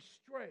my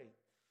strength.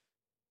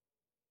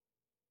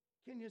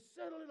 Can you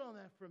settle in on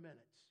that for a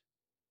minute?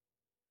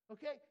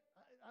 Okay?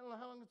 I don't know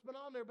how long it's been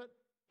on there, but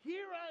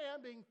here I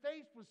am being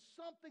faced with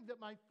something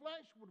that my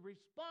flesh would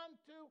respond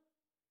to,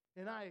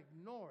 and I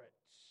ignore it.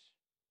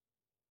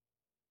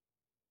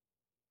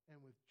 And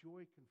with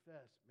joy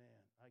confess,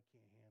 man, I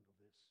can't handle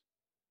this.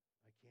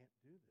 I can't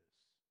do this.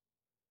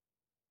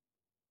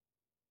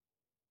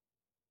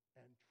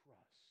 And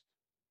trust.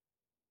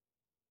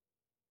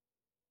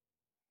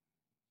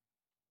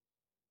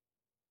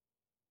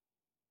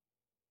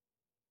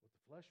 What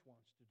the flesh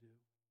wants to do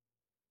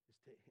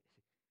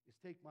is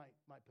take my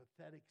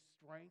pathetic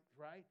strength,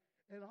 right,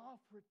 and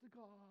offer it to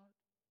God.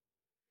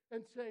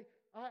 And say,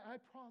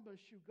 I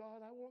promise you, God,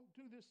 I won't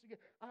do this again.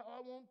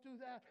 I won't do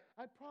that.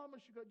 I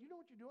promise you, God. You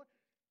know what you're doing?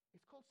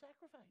 It's called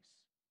sacrifice.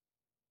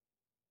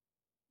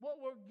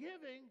 What we're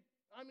giving,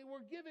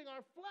 we're giving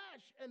our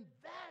flesh, and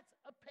that's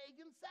a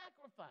pagan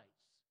sacrifice.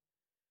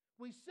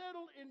 We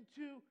settle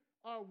into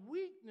our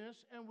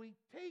weakness, and we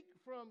take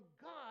from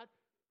God,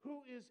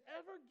 who is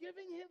ever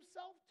giving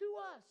himself to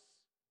us.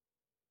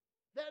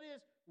 That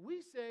is,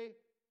 we say,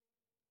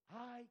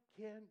 I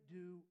can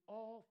do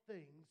all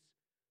things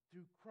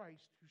through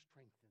Christ who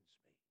strengthens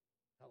me.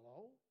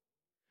 Hello?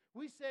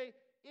 We say,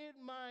 in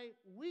my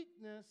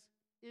weakness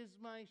is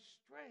my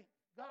strength.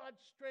 God's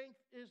strength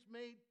is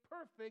made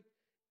perfect.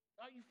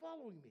 Are you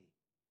following me?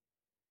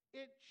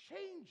 It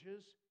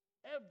changes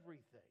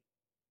everything.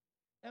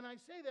 And I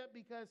say that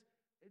because,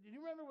 do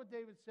you remember what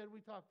David said?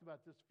 We talked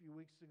about this a few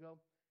weeks ago.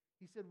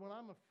 He said, when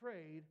I'm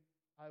afraid,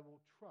 I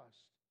will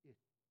trust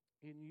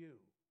in you.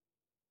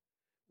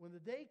 When the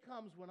day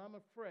comes when I'm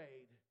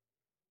afraid,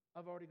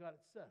 I've already got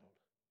it settled.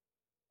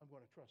 I'm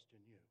going to trust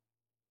in you.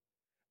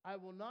 I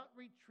will not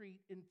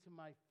retreat into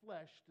my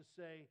flesh to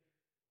say,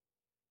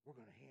 we're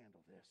going to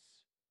handle this.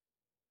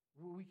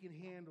 We can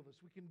handle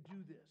this. We can do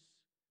this.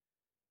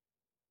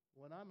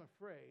 When I'm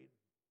afraid,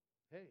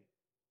 hey,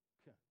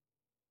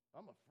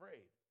 I'm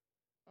afraid.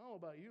 I don't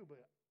know about you,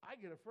 but I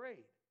get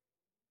afraid.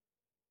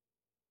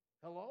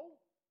 Hello?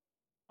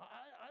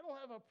 I don't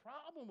have a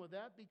problem with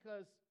that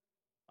because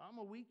I'm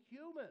a weak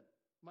human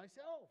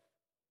myself.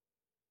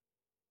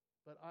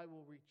 But I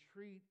will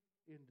retreat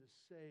into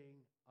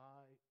saying,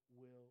 I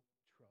will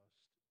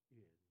trust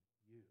in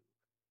you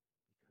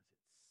because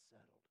it's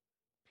settled,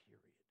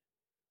 period.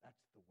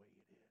 That's the way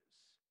it is.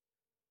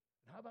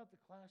 And how about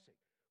the classic?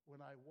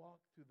 When I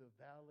walk through the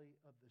valley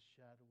of the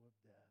shadow of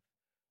death,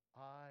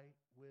 I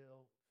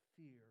will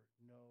fear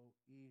no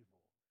evil.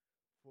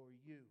 For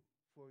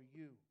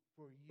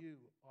you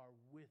are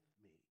with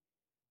me,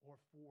 or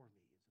for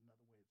me is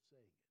another way of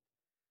saying it.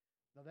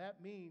 Now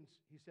that means,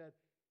 he said,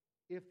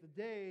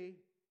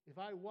 if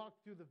I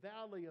walk through the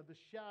valley of the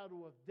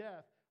shadow of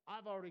death,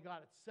 I've already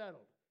got it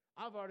settled.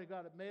 I've already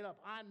got it made up.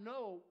 I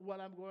know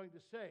what I'm going to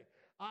say.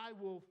 I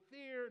will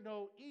fear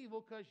no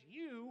evil because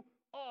you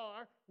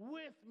are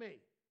with me.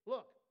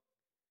 Look,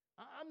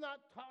 I'm not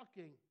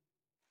talking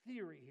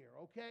theory here,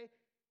 okay?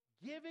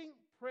 Giving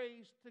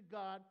praise to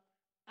God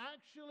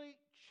actually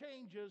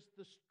changes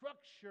the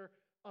structure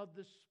of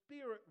the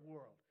spirit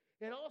world.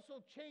 It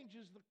also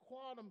changes the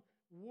quantum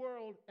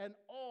world and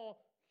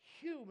all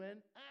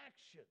human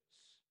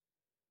actions.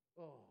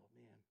 Oh,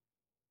 man.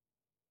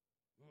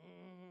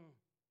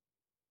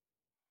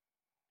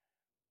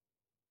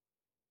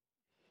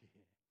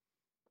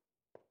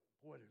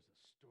 Boy, there's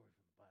a story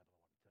from the Bible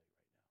I want to tell you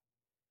right now.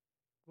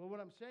 Well,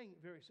 what I'm saying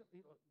very simply,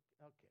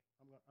 okay,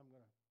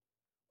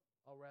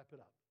 I'll wrap it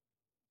up.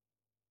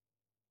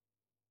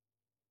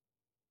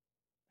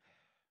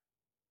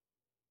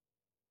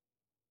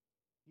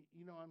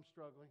 You know I'm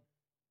struggling.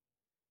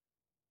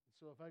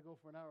 So if I go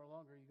for an hour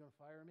longer, are you going to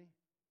fire me?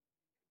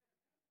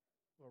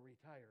 Or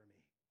retire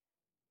me?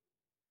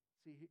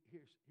 See,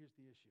 here's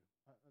the issue.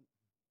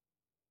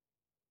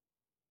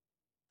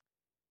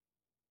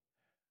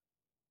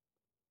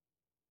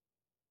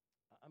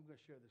 I'm going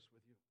to share this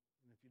with you.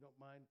 And if you don't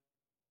mind,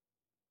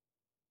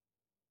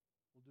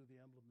 we'll do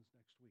the emblems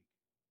next week.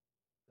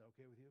 Is that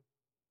okay with you?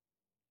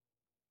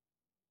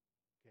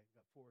 Okay,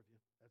 got 4 of you.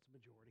 That's a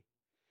majority.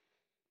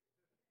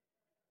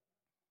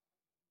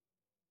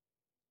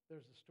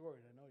 There's a story,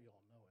 and I know you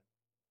all know it.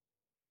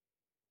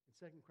 In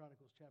 2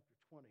 Chronicles chapter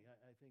 20,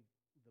 I think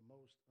the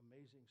most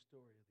amazing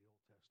story of the Old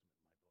Testament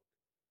in my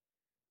book.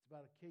 It's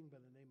about a king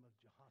by the name of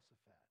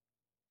Jehoshaphat.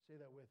 Say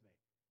that with me.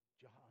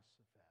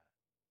 Jehoshaphat.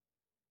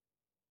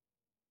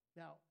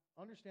 Now,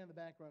 understand the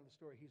background of the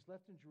story. He's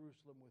left in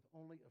Jerusalem with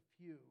only a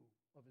few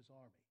of his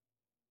army.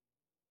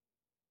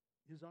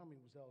 His army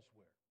was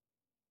elsewhere.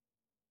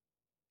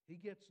 He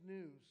gets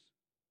news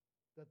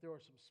that there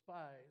are some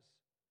spies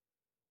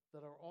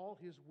that are all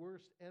his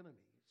worst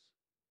enemies,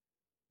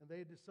 and they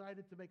had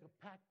decided to make a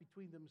pact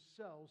between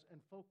themselves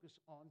and focus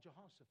on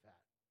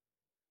Jehoshaphat.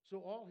 So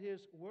all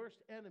his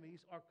worst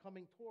enemies are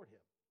coming toward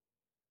him.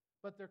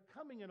 But they're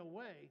coming in a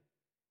way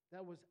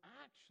that was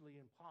actually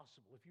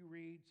impossible. If you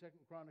read 2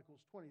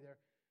 Chronicles 20 there,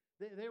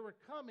 they were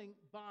coming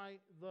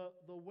by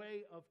the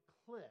way of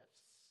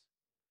cliffs.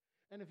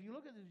 And if you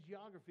look at the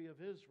geography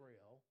of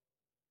Israel,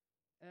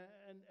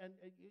 and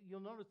you'll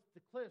notice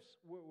the cliffs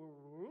were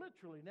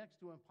literally next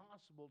to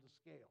impossible to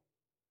scale.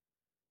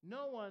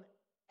 No one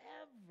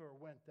ever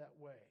went that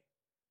way.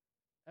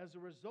 As a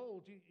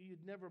result,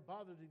 you'd never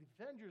bother to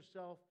defend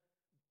yourself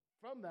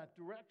from that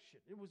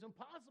direction. It was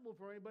impossible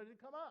for anybody to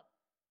come up.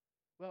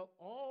 Well,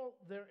 all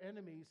their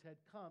enemies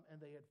had come, and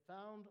they had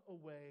found a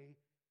way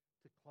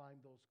to climb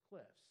those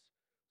cliffs.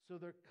 So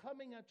they're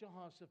coming at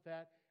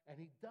Jehoshaphat, and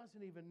he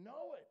doesn't even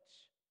know it,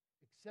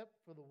 except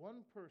for the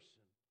one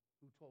person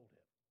who told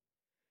him.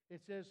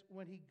 It says,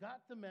 when he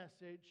got the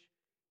message,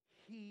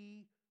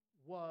 he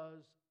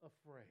was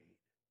afraid.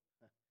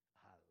 I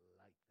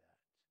like that.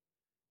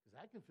 Because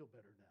I can feel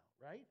better now,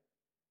 right?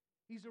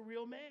 He's a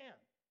real man.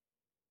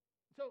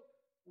 So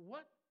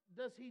what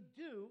does he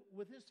do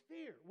with his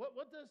fear? What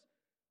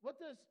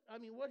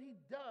he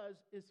does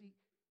is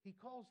he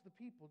calls the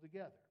people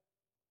together.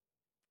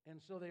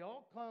 And so they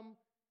all come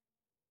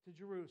to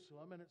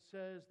Jerusalem, and it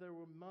says there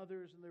were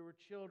mothers and there were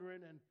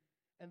children,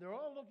 and they're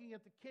all looking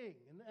at the king,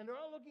 and they're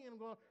all looking at him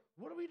going,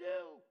 what do we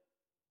do?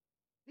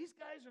 These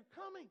guys are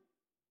coming,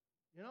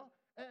 you know,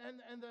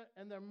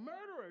 and they're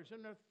murderers,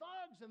 and they're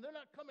thugs, and they're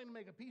not coming to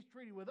make a peace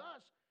treaty with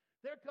us.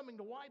 They're coming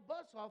to wipe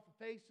us off the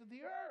face of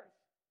the earth.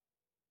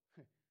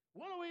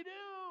 What do we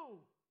do?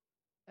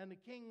 And the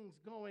king's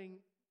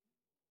going,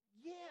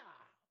 yeah,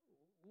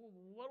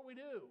 what do we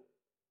do?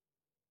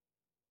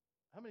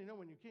 How many know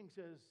when your king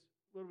says,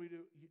 what do we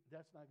do?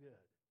 That's not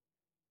good.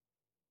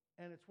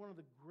 And it's one of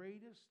the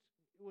greatest,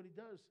 what he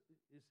does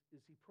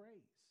is he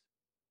prays.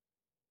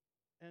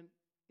 And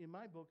in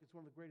my book, it's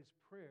one of the greatest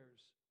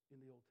prayers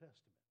in the Old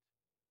Testament.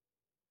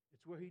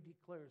 It's where he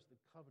declares the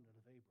covenant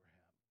of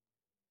Abraham.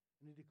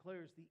 And he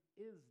declares the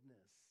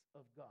isness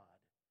of God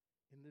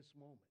in this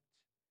moment.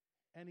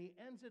 And he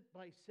ends it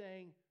by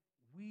saying,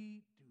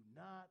 we do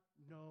not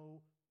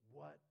know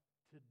what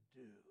to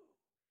do.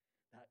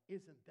 Now,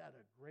 isn't that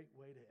a great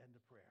way to end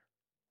a prayer?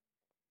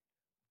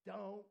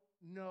 Don't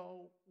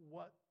know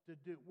what to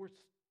do. We're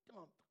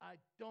stumped. I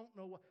don't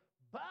know what.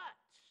 But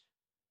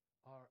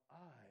our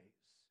eyes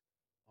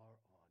are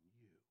on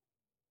you.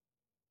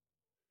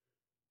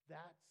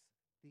 That's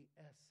the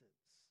essence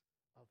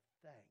of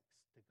thanks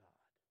to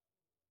God.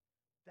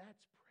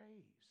 That's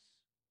praise.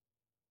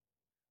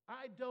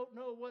 I don't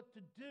know what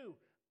to do,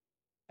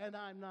 and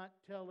I'm not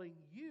telling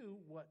you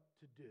what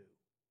to do.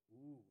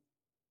 Ooh.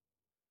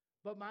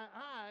 But my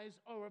eyes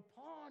are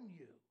upon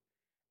you,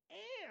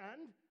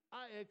 and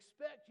I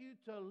expect you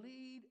to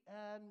lead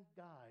and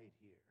guide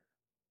here.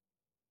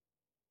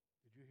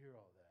 Did you hear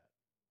all that?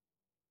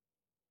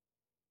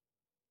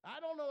 I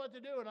don't know what to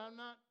do, and I'm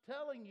not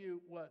telling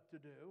you what to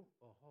do.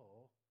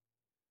 Oh,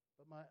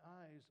 but my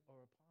eyes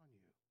are upon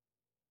you,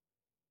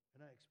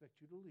 and I expect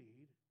you to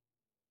lead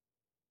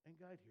and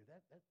guide here.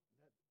 That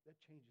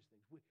changes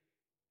things.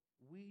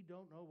 We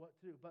don't know what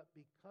to do, but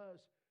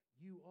because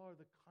you are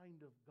the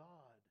kind of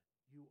God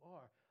you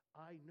are,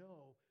 I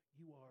know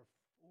you are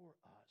for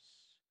us.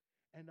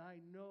 And I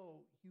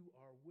know you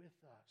are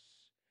with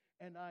us.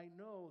 And I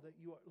know that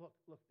you are, look,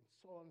 and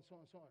so on and so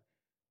on and so on.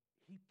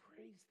 He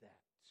prays that.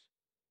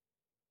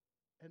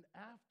 And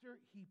after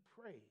he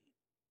prayed,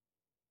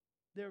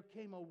 there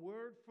came a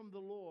word from the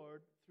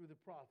Lord through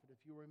the prophet, if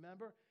you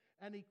remember.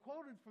 And he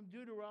quoted from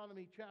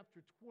Deuteronomy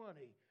chapter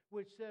 20,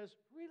 which says,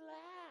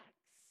 relax.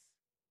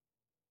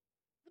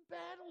 The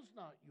battle's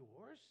not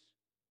yours.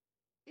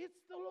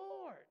 It's the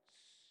Lord's.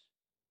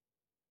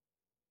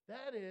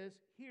 That is,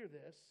 hear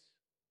this,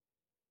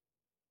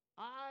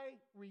 I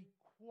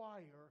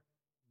require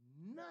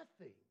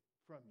nothing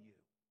from you.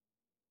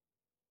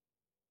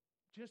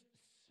 Just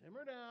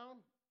simmer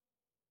down.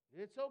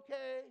 It's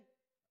okay.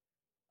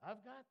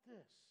 I've got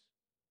this.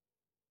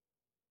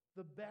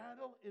 The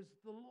battle is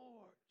the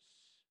Lord's.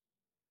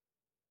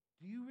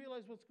 Do you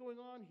realize what's going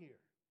on here?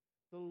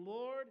 The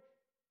Lord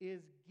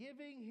is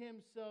giving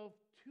himself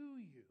to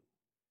you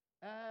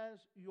as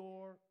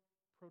your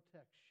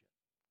protection.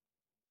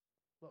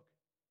 Look,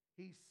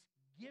 he's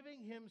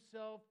giving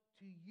himself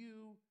to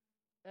you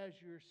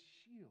as your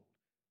shield.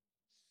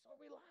 So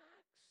relax.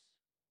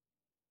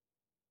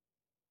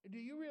 Do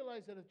you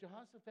realize that if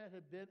Jehoshaphat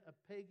had been a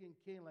pagan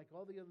king like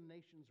all the other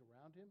nations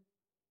around him,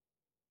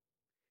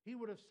 he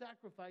would have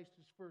sacrificed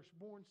his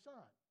firstborn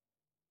son?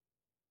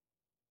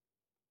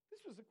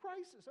 This was a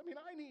crisis. I mean,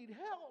 I need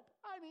help.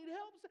 I need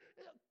help.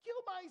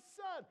 Kill my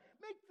son.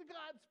 Make the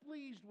gods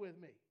pleased with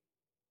me.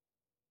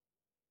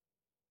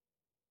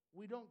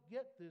 We don't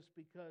get this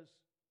because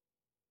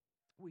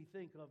we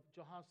think of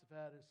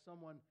Jehoshaphat as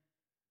someone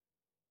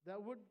that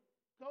would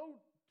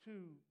go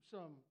to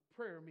some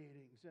prayer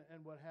meetings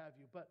and what have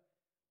you. But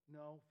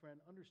no,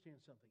 friend,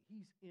 understand something.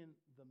 He's in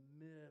the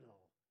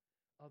middle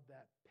of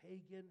that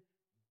pagan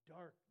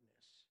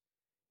darkness.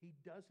 He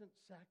doesn't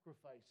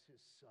sacrifice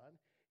his son.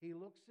 He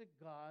looks at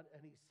God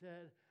and he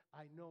said,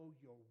 I know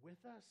you're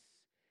with us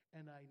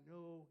and I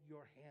know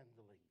you're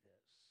handling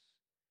this.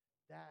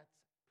 That's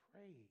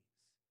praise.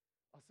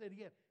 I'll say it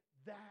again.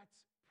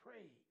 That's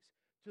praise.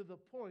 To the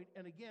point,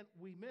 and again,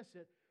 we miss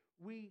it.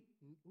 We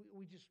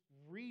just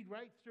read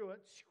right through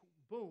it.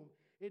 Boom.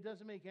 It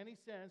doesn't make any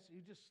sense.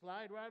 You just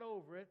slide right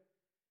over it.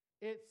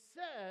 It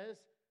says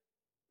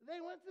they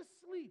went to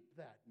sleep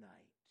that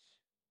night.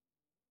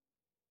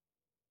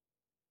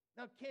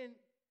 Now,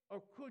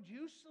 could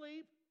you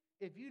sleep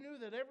if you knew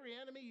that every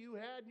enemy you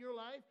had in your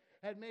life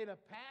had made a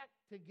pact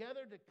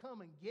together to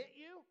come and get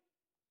you?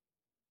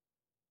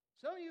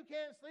 Some of you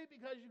can't sleep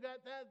because you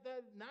got that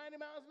 90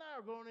 miles an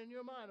hour going in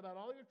your mind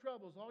about all your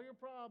troubles, all your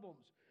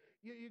problems.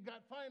 You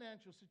got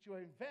financial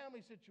situation,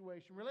 family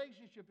situation,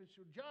 relationship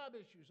issue, job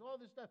issues, all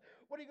this stuff.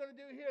 What are you going to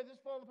do here?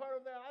 This falling apart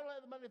over there. I don't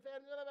have the money. 2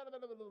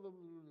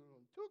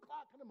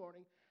 o'clock in the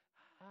morning.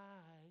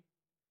 Hi.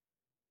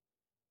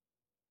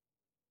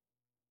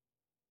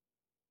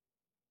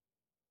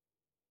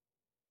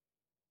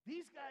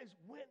 These guys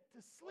went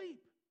to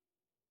sleep.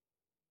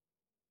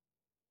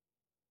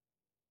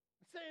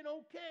 Saying,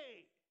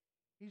 okay.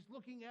 He's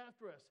looking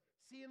after us.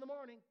 See you in the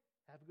morning.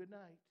 Have a good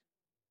night.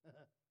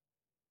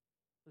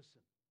 Listen,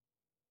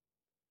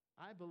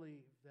 I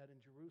believe that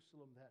in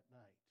Jerusalem that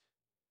night,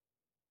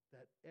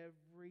 that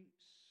every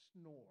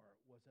snore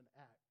was an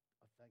act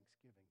of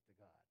thanksgiving to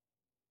God.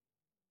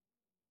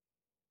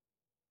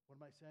 What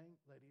am I saying?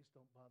 Ladies,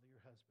 don't bother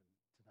your husband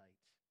tonight.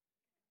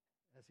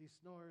 As he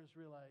snores,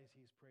 realize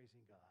he's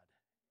praising God.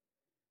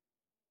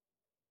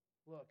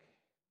 Look,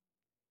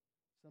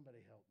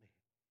 somebody help me.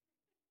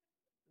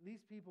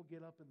 These people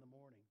get up in the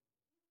morning,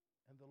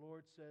 and the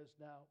Lord says,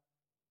 now,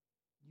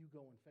 you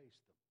go and face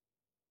them.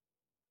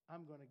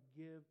 I'm going to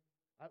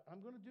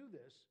do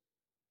this.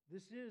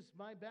 This is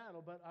my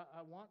battle, but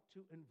I want to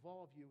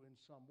involve you in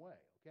some way,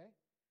 okay?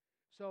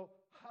 So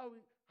how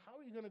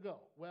are you going to go?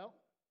 Well,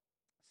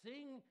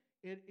 seeing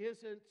it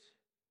isn't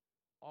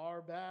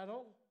our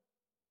battle,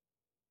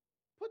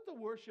 put the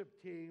worship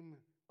team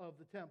of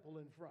the temple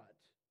in front.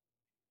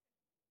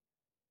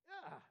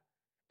 Yeah.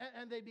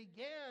 And they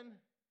began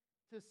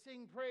to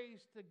sing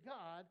praise to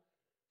God,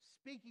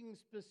 speaking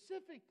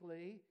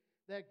specifically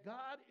that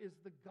God is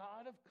the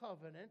God of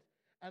covenant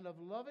and of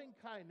loving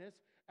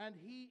kindness, and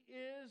he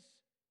is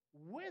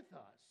with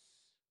us.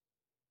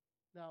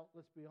 Now,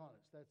 let's be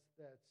honest, that's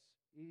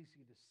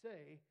easy to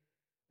say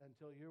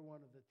until you're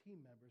one of the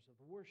team members of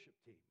the worship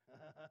team.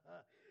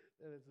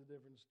 That is a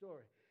different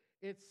story.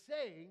 It's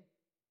saying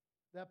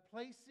that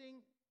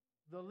placing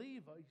the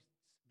Levites,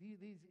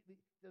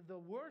 the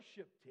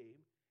worship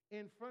team,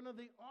 in front of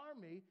the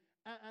army,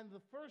 and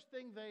the first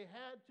thing they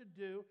had to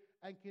do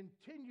and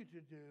continue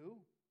to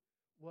do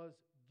was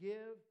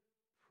give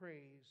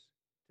praise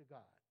to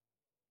God.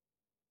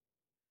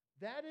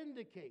 That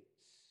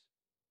indicates,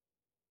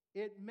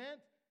 it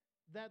meant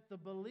that the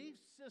belief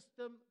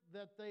system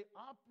that they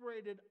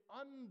operated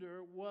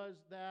under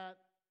was that,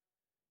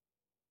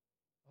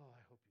 oh,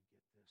 I hope you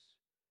get this,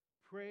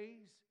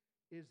 praise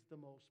is the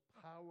most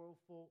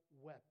powerful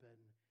weapon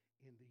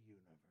in the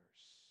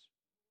universe.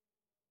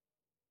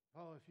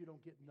 Oh, if you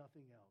don't get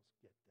nothing else,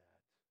 get that.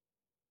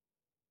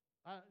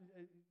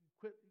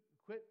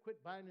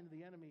 Quit buying into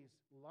the enemy's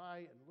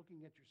lie and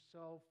looking at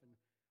yourself and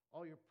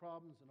all your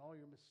problems and all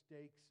your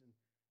mistakes and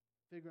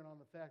figuring on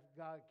the fact that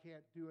God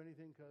can't do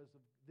anything because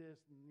of this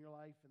in your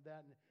life and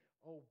that. And that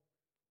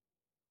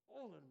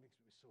makes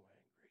me so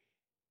angry.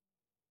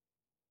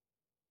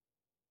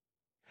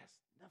 It has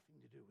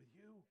nothing to do with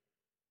you.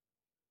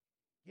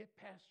 Get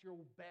past your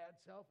old bad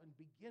self and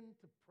begin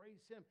to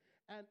praise Him.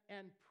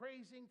 And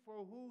praising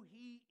for who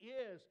He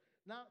is,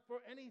 not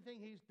for anything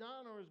He's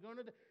done or is going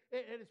to do.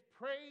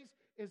 Praise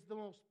is the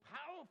most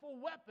powerful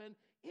weapon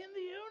in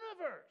the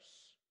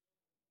universe.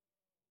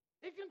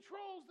 It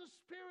controls the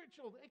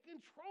spiritual. It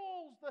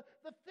controls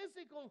the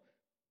physical.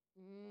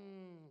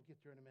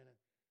 Get there in a minute.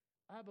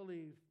 I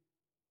believe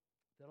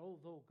that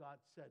although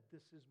God said,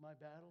 this is my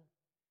battle,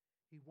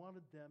 He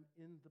wanted them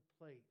in the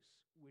place,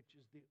 which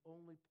is the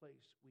only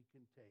place we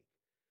can take.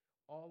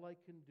 All I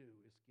can do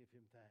is give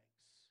Him thanks.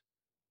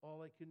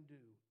 All I can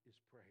do is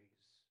praise.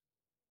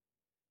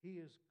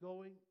 He is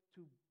going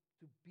to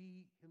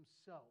be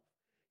Himself.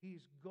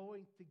 He's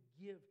going to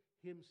give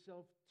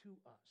Himself to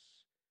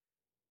us.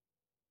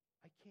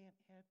 I can't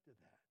add to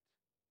that.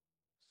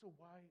 So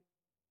why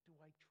do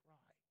I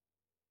try?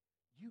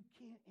 You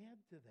can't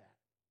add to that.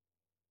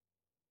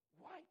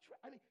 Why try?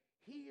 I mean,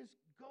 He is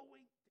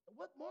going.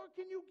 What more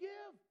can you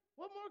give?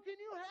 What more can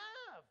you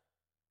have?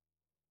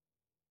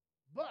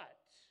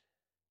 But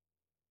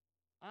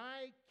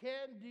I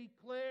can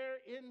declare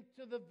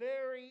into the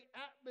very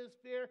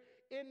atmosphere,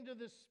 into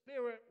the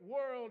spirit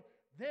world,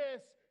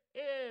 this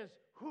is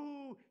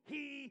who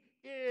He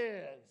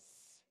is.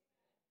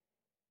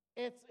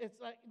 It's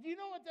like, do you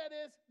know what that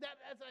is?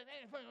 That's like,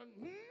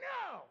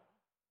 no!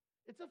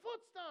 It's a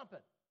foot stomping.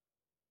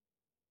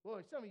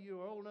 Boy, some of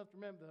you are old enough to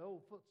remember the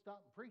old foot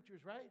stomping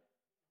preachers, right?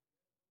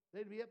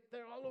 They'd be up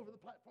there all over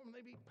the platform, and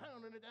they'd be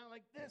pounding it down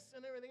like this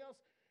and everything else.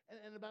 And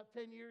in about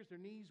 10 years,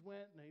 their knees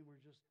went, and they were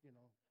just,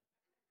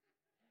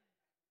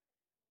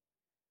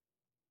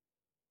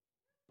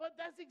 But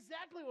that's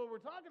exactly what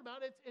we're talking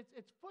about.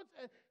 It's foot.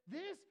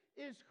 This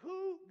is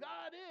who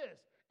God is.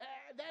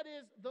 That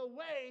is the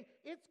way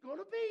it's going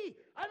to be.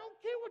 I don't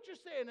care what you're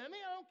saying to me.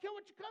 I don't care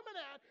what you're coming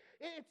at.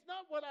 It's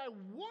not what I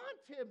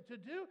want Him to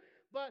do,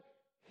 but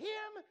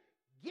Him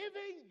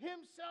giving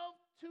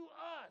Himself to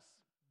us.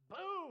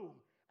 Boom.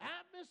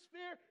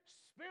 Atmosphere,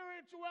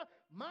 spiritual.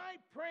 My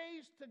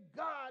praise to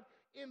God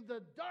in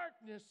the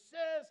darkness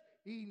says,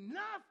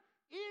 enough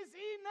is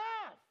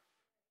enough.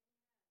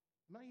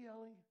 Am I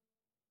yelling?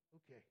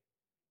 Okay.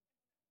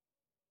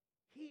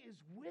 He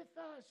is with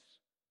us,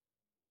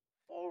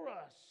 for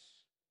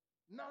us,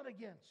 not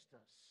against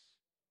us.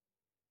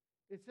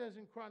 It says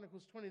in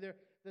Chronicles 20 there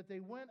that they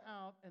went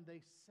out and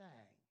they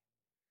sang.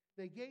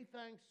 They gave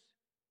thanks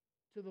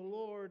to the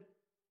Lord,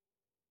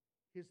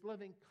 His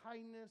loving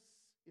kindness,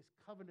 His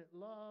covenant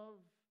love,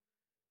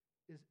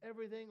 is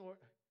everything, or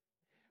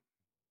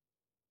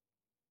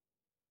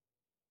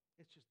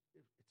it's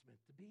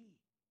meant to be.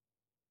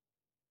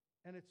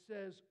 And it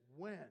says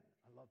when.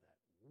 I love that.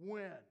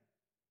 When.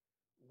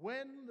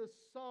 When the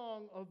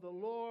song of the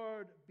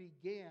Lord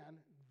began,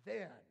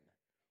 then.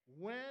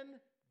 When,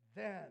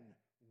 then.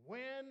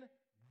 When,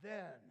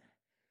 then.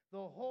 The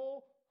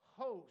whole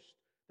host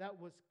that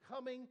was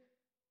coming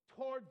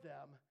toward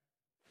them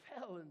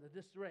fell into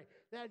disarray.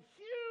 That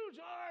huge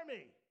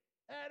army,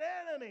 that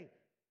enemy,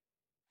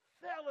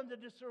 fell into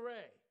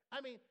disarray.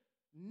 I mean,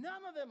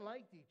 none of them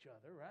liked each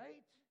other,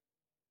 right?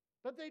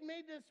 But they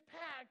made this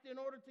pact in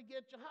order to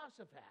get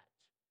Jehoshaphat.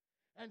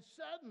 And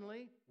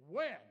suddenly,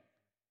 when?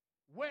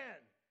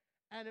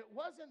 And it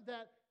wasn't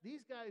that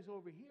these guys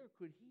over here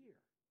could hear.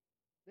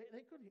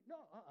 They couldn't hear.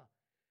 No,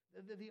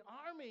 The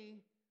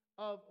army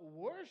of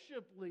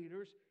worship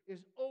leaders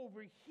is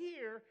over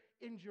here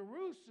in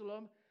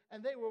Jerusalem,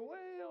 and they were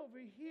way over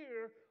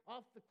here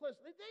off the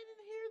cliffs. They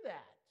didn't hear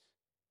that.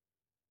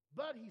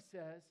 But he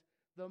says,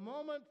 the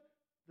moment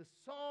the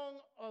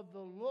song of the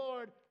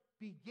Lord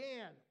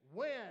began,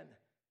 when?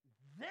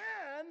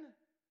 Then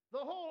the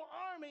whole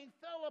army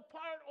fell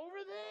apart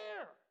over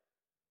there.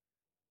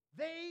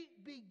 They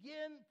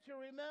begin to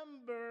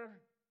remember,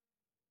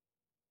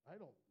 I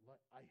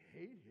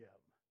hate him.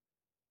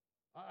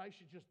 I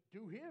should just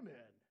do him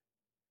in.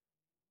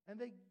 And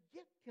they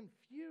get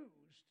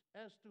confused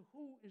as to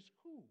who is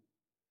who.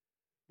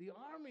 The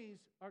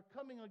armies are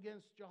coming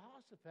against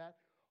Jehoshaphat,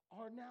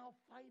 are now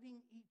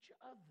fighting each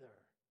other.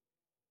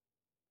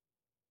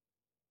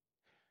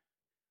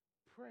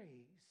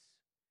 Praise,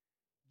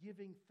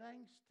 giving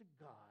thanks to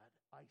God,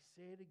 I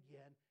say it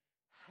again,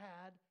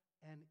 had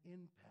an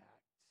impact.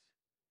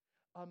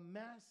 A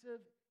massive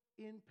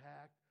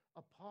impact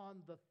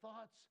upon the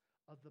thoughts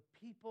of the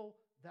people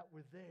that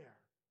were there.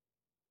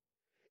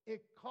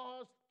 It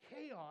caused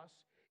chaos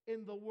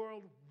in the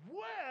world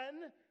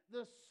when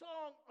the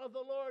song of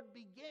the Lord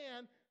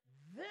began.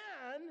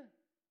 Then,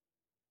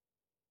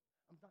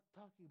 I'm not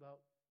talking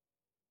about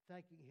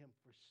thanking Him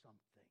for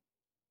something,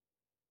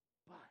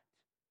 but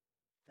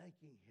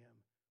thanking Him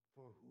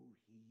for who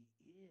He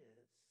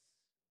is.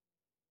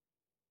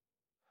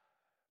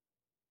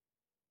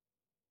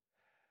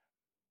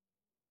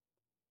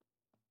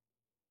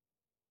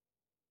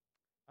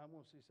 I'm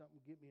going to say something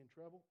to get me in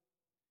trouble.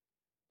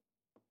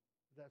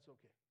 But that's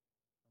okay.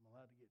 I'm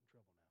allowed to get in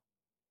trouble now.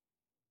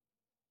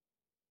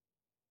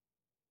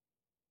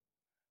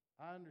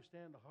 I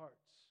understand the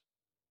hearts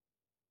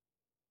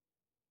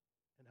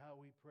and how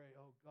we pray,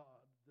 oh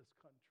God, this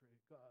country,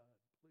 God,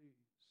 please.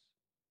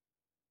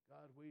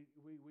 God, we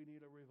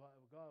need a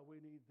revival. God, we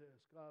need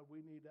this. God,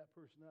 we need that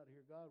person out of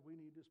here. God, we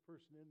need this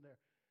person in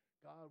there.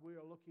 God, we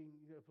are looking,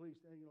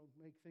 please,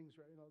 make things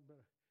right.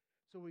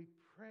 So we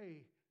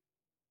pray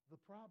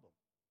the problem.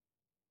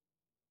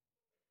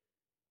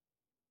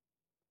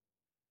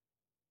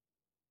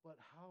 But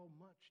how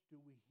much do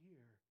we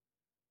hear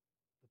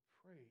the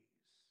praise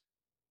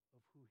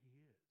of who he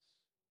is?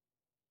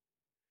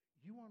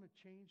 You want to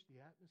change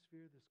the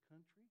atmosphere of this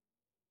country?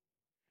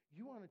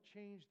 You want to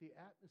change the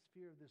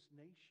atmosphere of this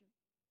nation?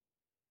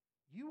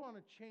 You want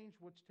to change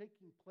what's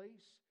taking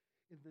place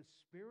in the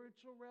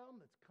spiritual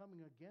realm that's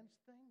coming against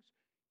things?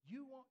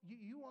 You want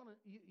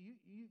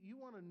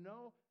to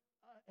know,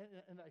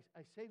 and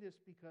I say this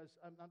because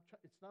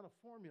it's not a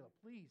formula.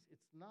 Please,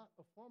 it's not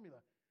a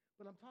formula.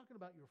 But I'm talking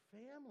about your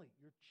family,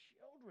 your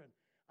children.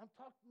 I'm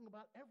talking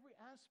about every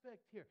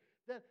aspect here.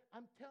 That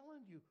I'm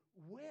telling you,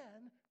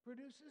 when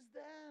produces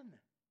then.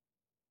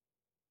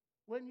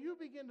 When you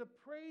begin to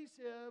praise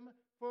him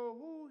for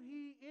who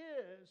he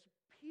is,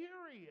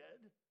 period,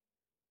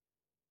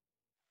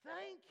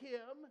 thank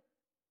him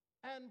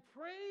and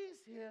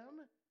praise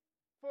him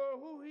for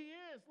who he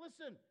is.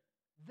 Listen,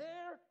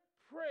 their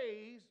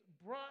praise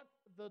brought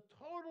the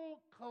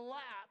total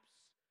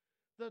collapse,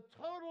 the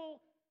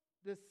total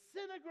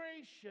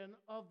disintegration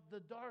of the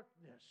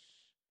darkness.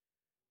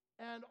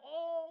 And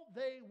all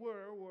they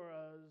were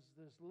was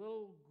this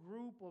little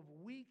group of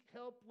weak,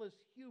 helpless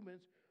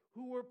humans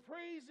who were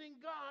praising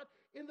God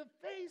in the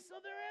face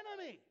of their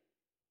enemy.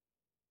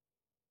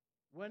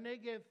 When they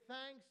gave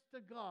thanks to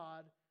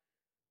God,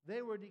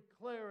 they were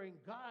declaring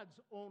God's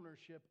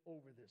ownership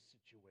over this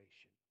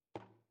situation.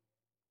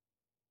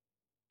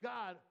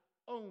 God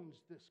owns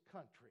this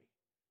country.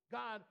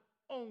 God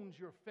owns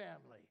your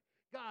family.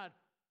 God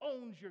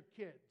owns your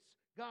kids.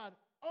 God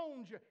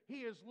owns your...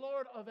 He is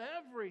Lord of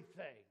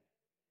everything,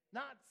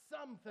 not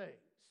some things.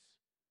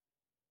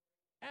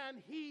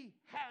 And he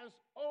has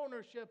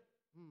ownership.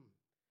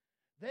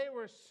 They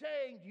were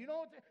saying, do you know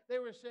what they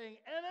were saying?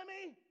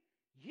 Enemy,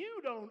 you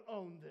don't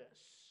own this.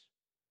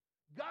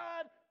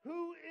 God,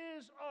 who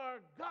is our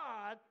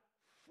God,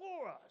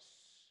 for us.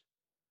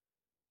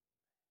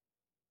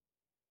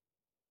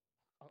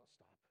 I'll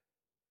stop.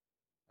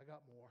 I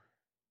got more.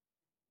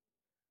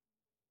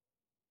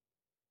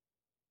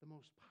 The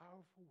most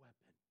powerful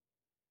weapon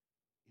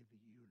in the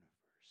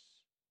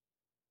universe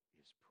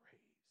is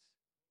praise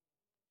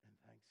and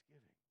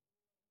thanksgiving.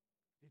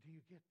 Do you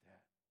get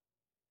that?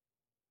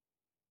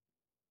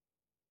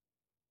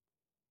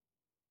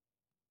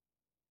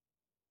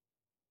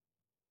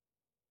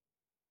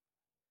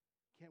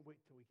 Can't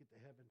wait till we get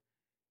to heaven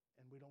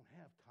and we don't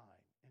have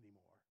time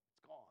anymore. It's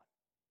gone.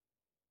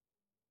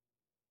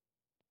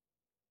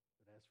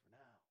 But as for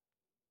now,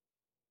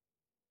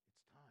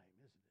 it's time,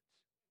 isn't it?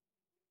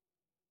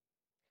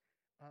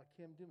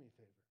 Kim, do me a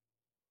favor.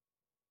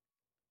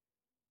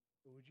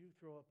 Would you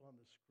throw up on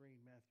the screen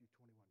Matthew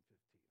 21:15?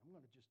 I'm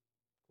going to just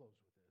close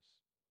with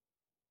this.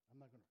 I'm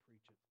not going to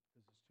preach it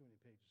because it's too many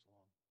pages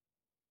long.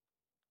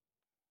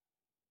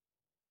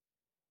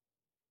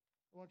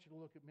 I want you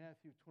to look at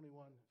Matthew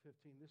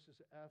 21:15. This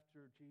is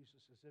after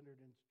Jesus has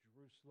entered into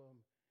Jerusalem,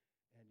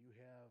 and you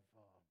have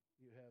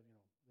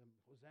them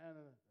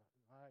Hosanna,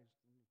 highest,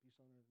 peace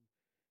on earth,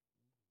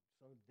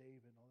 Son of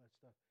David, and all that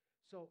stuff.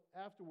 So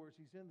afterwards,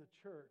 he's in the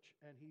church,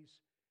 and he's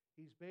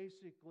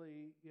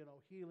basically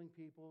healing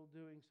people,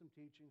 doing some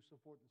teaching, so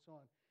forth and so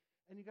on.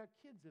 And you got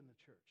kids in the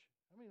church.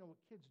 How many know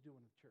what kids do in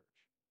the church?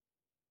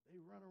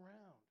 They run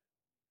around.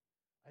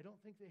 I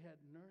don't think they had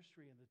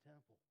nursery in the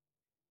temple.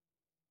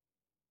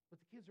 But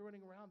the kids are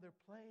running around, they're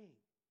playing.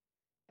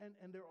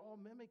 And they're all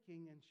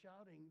mimicking and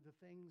shouting the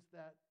things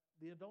that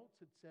the adults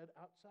had said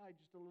outside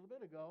just a little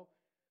bit ago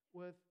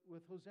with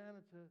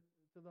Hosanna to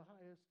the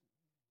highest.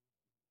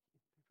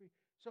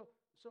 So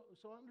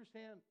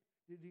understand,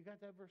 do you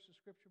got that verse of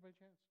Scripture by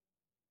chance?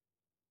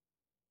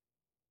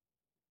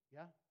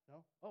 Yeah?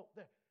 No? Oh,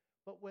 there.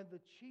 But when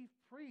the chief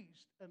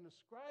priest and the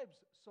scribes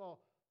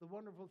saw the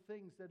wonderful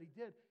things that he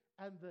did,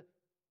 and the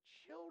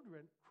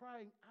children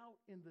crying out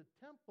in the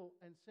temple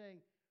and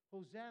saying,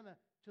 Hosanna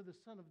to the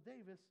Son of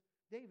David,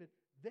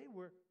 they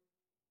were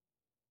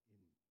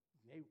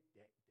mad.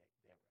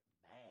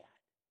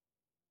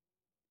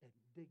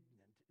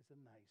 Indignant is a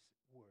nice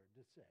word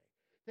to say.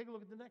 Take a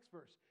look at the next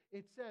verse.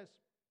 It says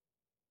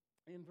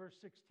in verse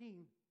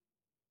 16,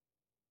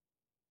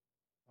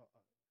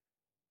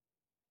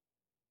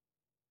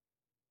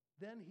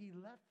 then he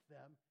left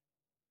them.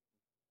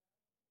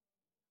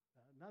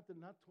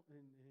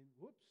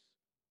 Whoops.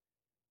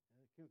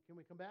 Can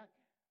we come back?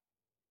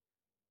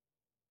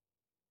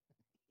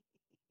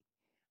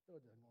 I'm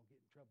going to get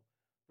in trouble.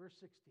 Verse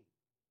 16.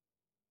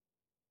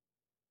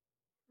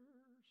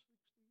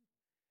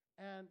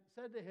 And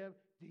said to him,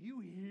 do you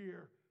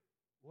hear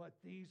what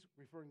these,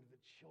 referring to the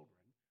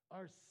children,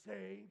 are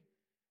saying?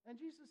 And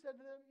Jesus said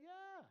to them,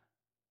 yeah.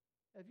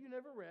 Have you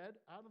never read,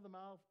 out of the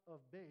mouth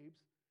of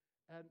babes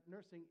and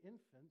nursing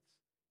infants,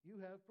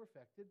 you have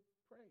perfected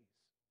praise?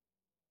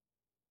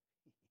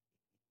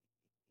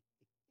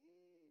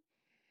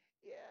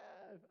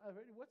 Yeah, I've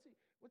heard. What's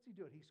he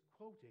doing? He's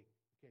quoting.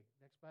 Okay,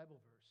 next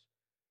Bible verse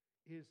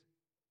is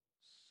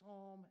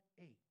Psalm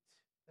 8.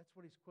 That's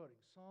what he's quoting.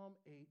 Psalm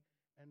 8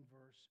 and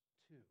verse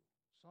 2.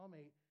 Psalm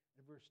 8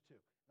 and verse 2.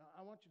 Now,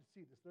 I want you to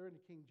see this. They're in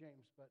the King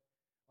James, but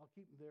I'll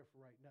keep them there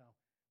for right now.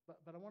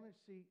 But I want to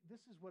see,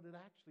 this is what it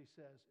actually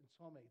says in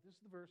Psalm 8. This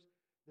is the verse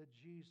that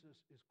Jesus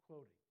is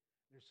quoting.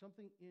 There's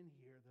something in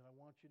here that I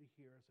want you to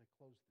hear as I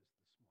close this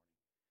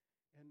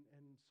morning.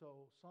 And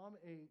so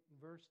Psalm 8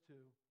 verse 2.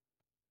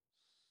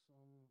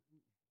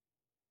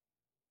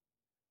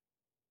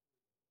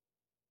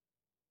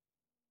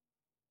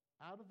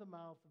 Out of the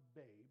mouth of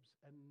babes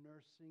and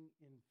nursing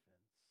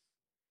infants,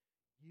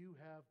 you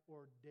have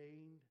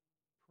ordained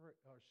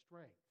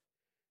strength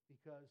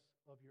because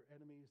of your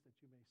enemies, that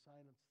you may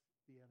silence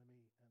the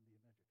enemy and the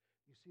avenger.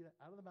 You see that?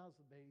 Out of the mouths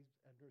of babes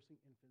and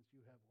nursing infants, you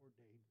have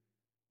ordained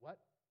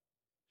what?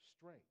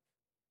 Strength.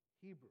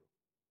 Hebrew.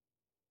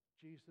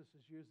 Jesus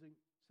is using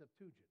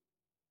Septuagint.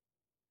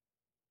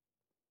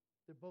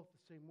 They're both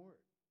the same word.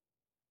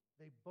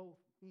 They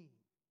both mean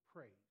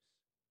praise.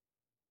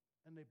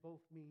 And they both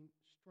mean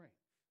strength.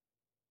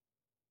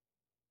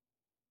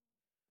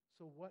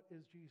 So what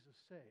is Jesus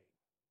saying?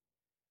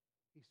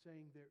 He's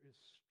saying there is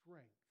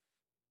strength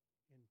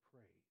in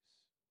praise.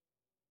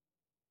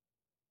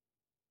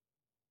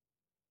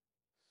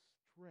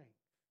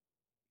 Strength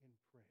in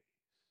praise.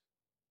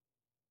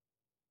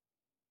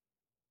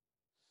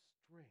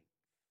 Strength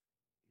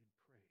in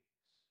praise.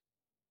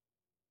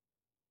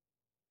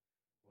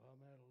 Well,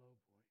 I'm at a low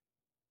point.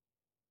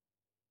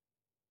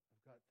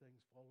 I've got things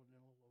falling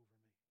in all over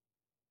me.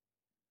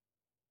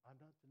 I'm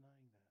not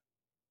denying that.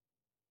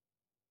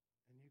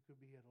 And you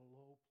could be at a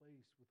low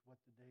place with what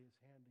the day is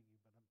handing you,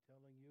 but I'm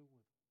telling you,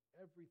 with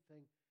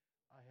everything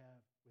I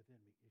have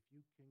within me, if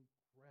you can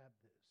grab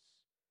this,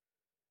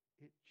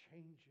 it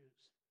changes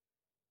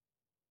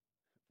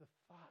the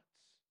thoughts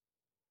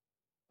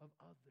of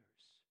others.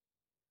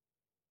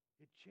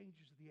 It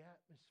changes the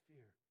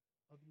atmosphere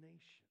of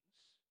nations.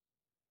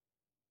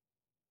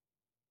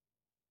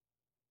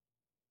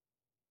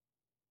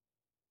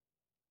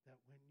 That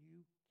when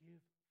you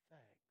give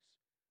thanks,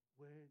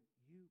 when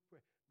you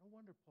pray. No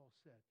wonder Paul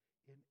said,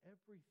 in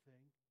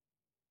everything,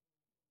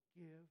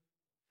 give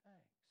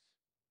thanks.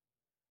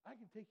 I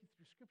can take you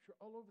through Scripture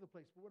all over the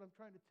place, but what I'm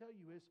trying to tell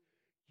you is,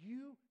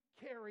 you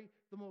carry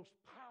the most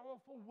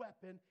powerful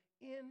weapon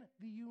in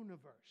the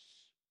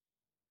universe.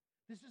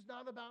 This is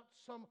not about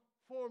some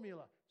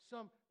formula,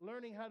 some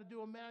learning how to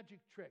do a magic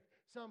trick,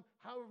 some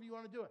however you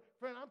want to do it.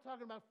 Friend, I'm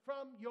talking about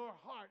from your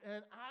heart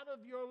and out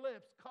of your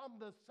lips come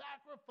the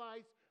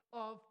sacrifice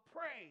of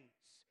praise.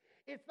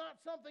 It's not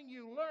something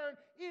you learn.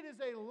 It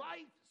is a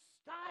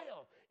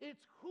lifestyle.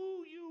 It's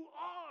who you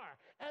are.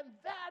 And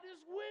that is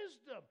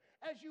wisdom.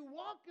 As you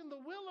walk in the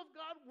will of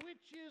God,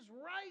 which is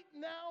right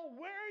now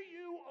where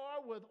you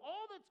are with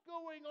all that's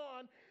going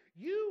on,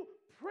 you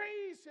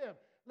praise Him.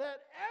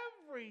 Let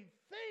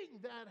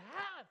everything that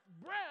hath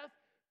breath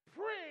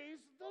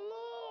praise the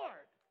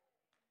Lord.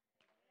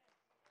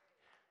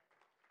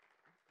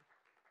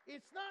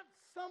 It's not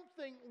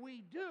something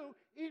we do.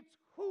 It's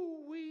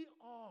who we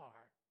are.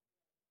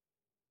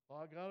 Well,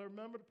 I got to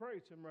remember to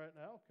praise Him right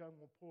now. Okay, I'm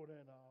going to put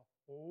in a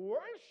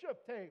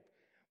worship tape.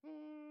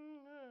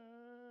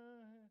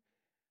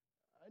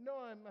 I know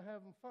I'm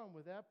having fun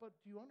with that, but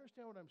do you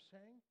understand what I'm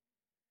saying?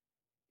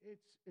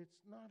 It's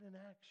not an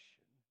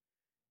action.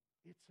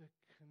 It's a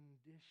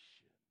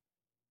condition.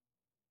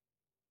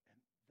 And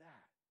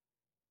that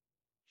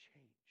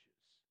changes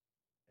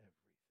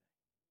everything.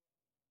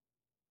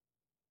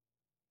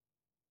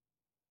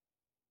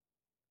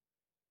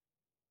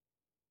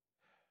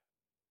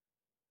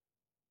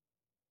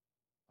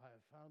 I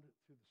have found it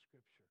through the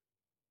Scripture.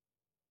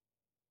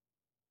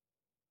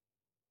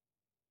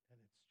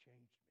 And it's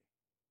changed me.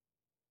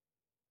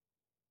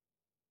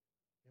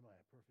 Am I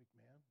a perfect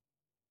man?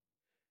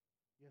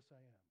 Yes, I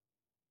am.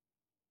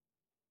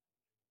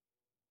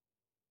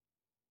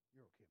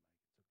 You're okay,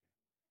 Mike. It's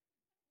okay.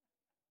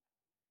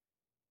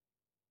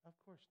 Of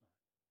course not.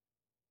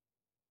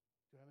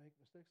 Do I make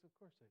mistakes? Of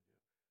course I do.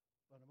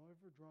 But I'm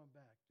ever drawn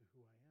back to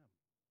who I am.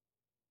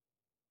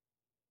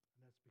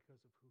 And that's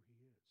because of who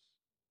He is.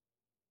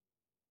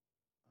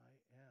 I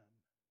am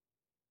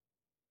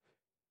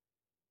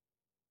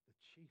the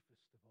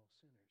chiefest of all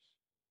sinners.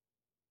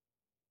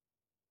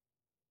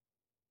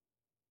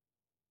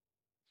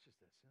 It's just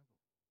that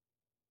simple.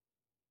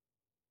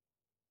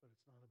 But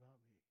it's not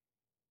about me. It's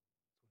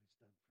what He's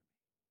done for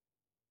me.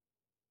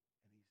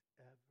 And He's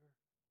ever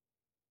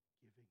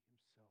giving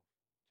Himself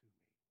to me.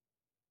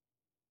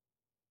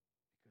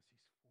 Because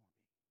He's for me,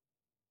 not against me.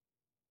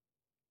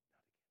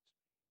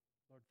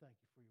 Lord, thank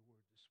You for Your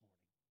word this morning.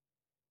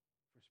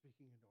 For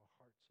speaking into our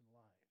hearts and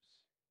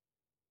lives.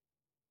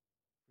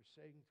 For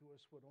saying to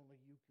us what only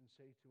you can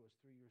say to us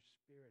through your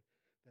Spirit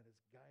that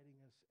is guiding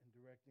us and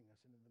directing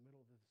us. And in the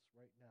middle of this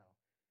right now,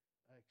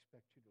 I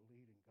expect you to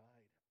lead and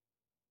guide.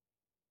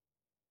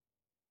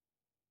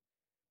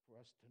 For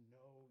us to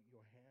know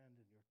your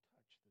hand and your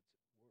touch that's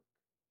at work.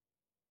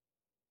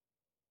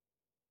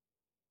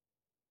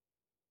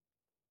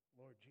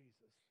 Lord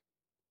Jesus,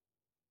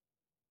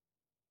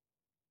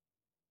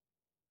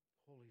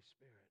 Holy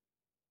Spirit,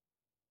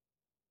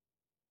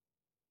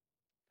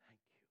 thank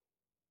you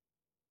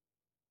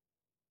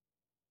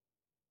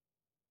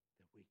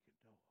that we can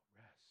know a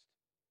rest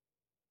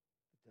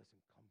that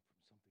doesn't come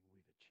from something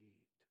we've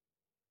achieved,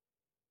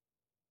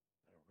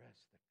 but a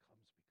rest that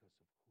comes because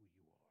of who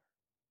you are.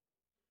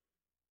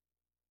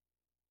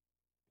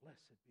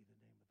 Blessed be the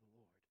name of the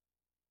Lord.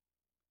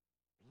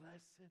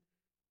 Blessed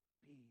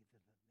be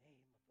the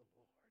name of the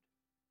Lord,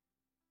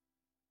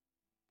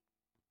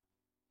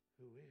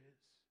 who is,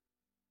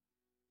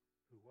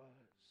 who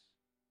was,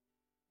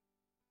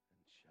 and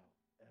shall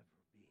ever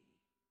be.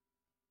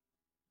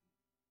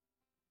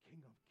 King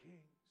of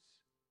kings,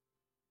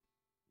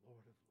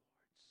 Lord of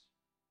lords.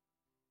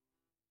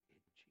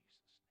 In Jesus'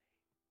 name,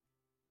 amen.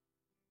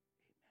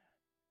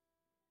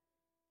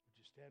 Would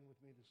you stand with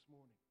me this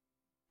morning?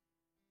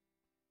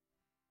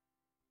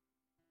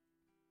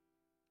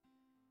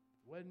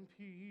 When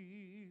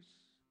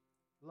peace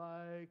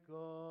like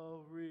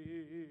a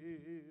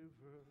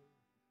river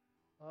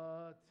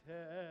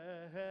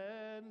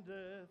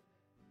attendeth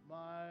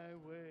my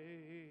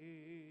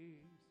ways,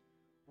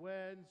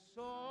 when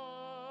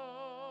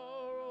sorrows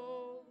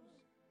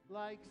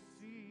like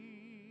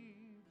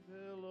sea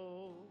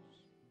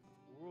billows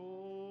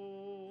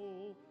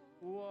roll,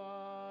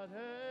 whatever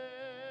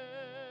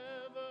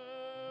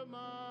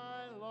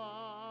my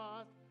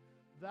lot,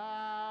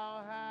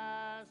 thou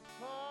hast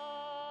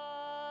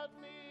taught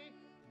me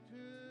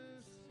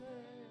to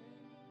say,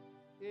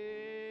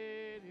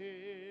 it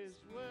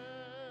is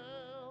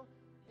well,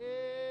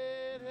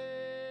 it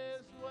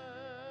is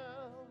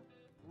well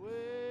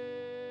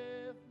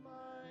with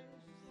my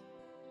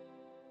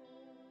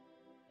soul.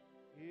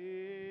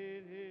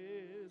 It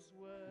is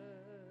well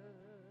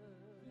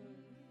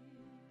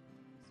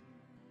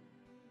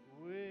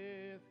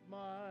with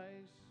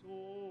my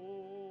soul.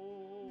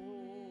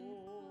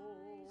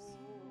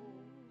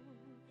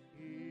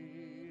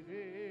 It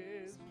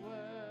is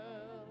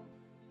well,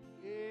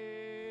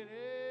 it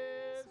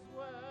is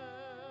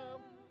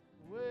well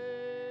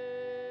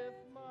with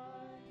my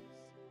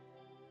soul.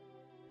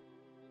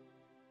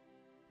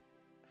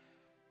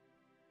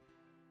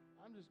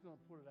 I'm just going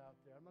to put it out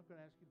there. I'm not going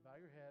to ask you to bow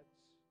your heads,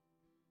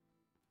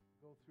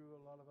 go through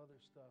a lot of other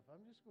stuff.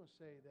 I'm just going to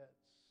say that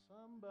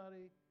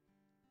somebody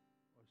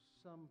or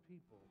some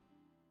people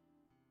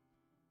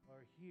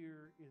are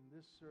here in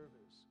this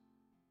service,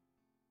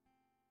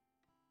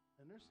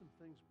 and there's some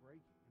things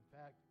breaking. In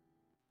fact,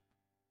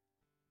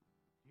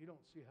 you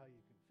don't see how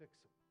you can fix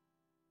them.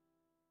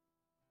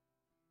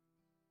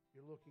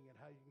 You're looking at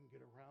how you can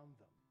get around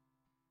them.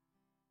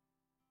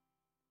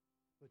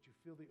 But you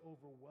feel the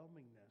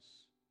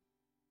overwhelmingness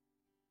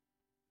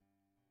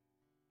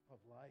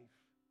of life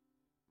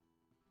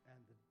and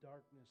the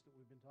darkness that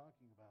we've been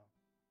talking about.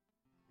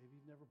 Maybe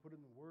you've never put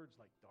in the words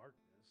like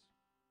darkness,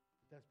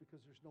 but that's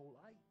because there's no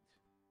light.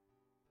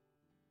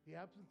 The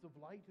absence of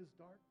light is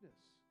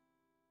darkness.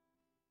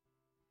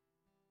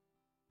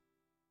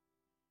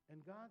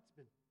 And God's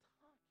been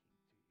talking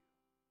to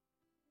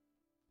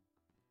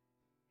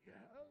you.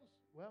 Yes?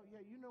 Well,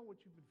 yeah, you know what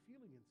you've been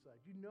feeling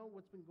inside. You know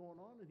what's been going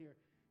on in here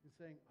and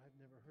saying, I've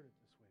never heard it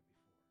this way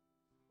before.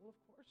 Well,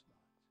 of course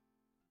not.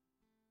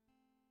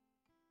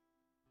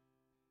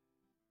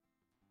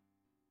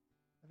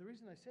 And the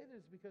reason I say that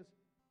is because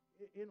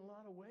in a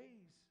lot of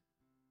ways,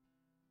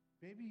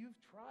 maybe you've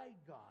tried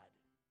God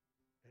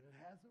and it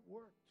hasn't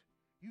worked.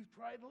 You've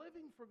tried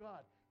living for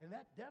God and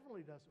that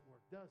definitely doesn't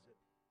work, does it?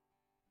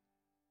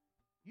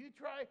 You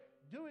try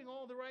doing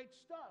all the right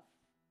stuff,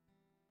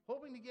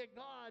 hoping to get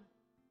God.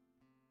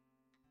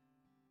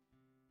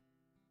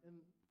 And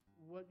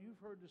what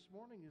you've heard this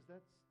morning is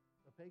that's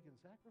a pagan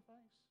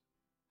sacrifice.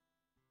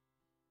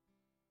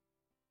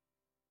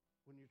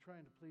 When you're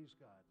trying to please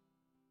God,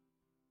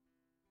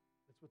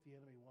 that's what the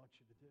enemy wants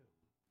you to do.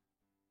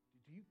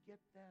 Do you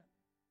get that?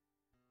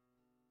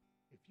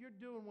 If you're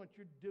doing what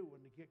you're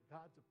doing to get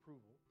God's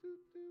approval, toot,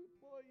 toot,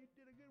 boy, you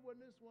did a good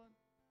one this one.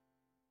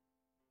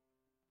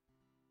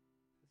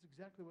 That's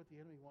exactly what the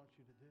enemy wants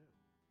you to do.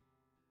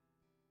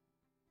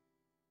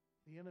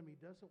 The enemy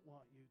doesn't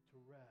want you to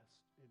rest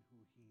in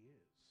who he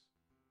is,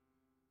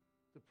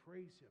 to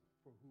praise him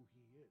for who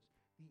he is.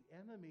 The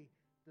enemy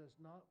does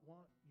not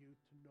want you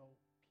to know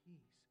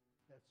peace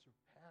that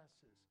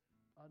surpasses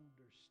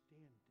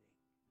understanding.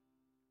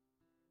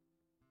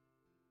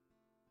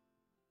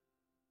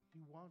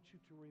 He wants you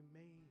to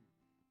remain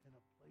in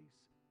a place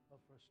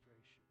of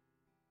frustration.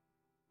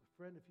 But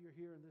friend, if you're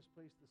here in this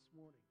place this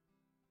morning,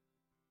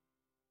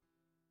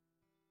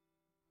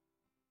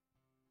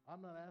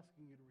 I'm not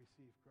asking you to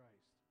receive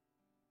Christ.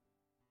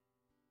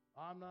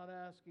 I'm not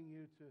asking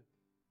you to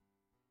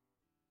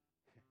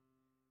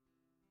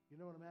You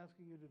know what I'm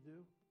asking you to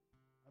do?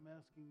 I'm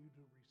asking you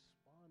to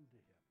respond to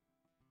him,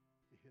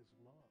 to his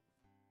love,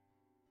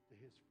 to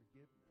his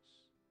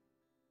forgiveness,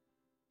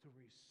 to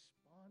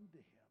respond to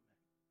him,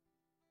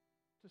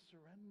 to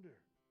surrender,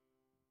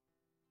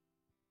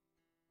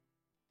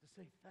 to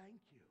say thank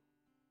you,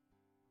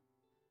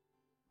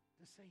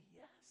 to say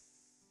yes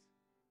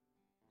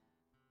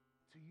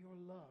to your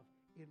love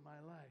in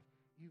my life.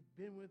 You've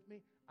been with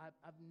me.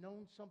 I've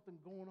known something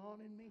going on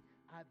in me.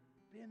 I've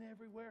been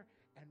everywhere.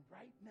 And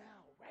right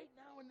now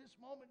in this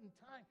moment in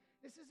time,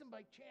 this isn't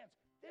by chance.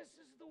 This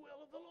is the will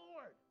of the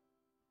Lord.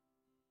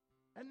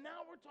 And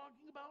now we're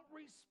talking about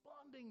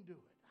responding to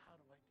it. How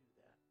do I do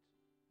that?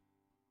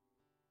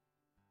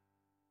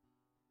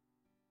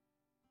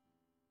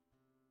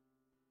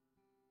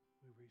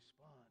 We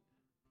respond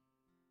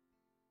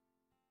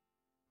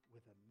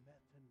with a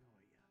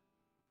metanoia,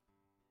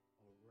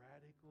 a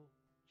radical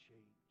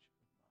change of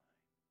mind.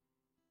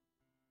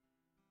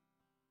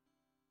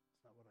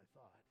 It's not what I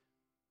thought.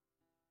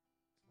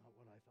 It's not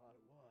what I thought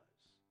it was.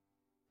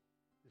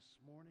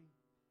 This morning,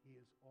 he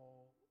is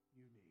all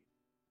you need.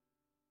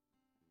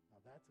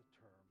 Now, that's a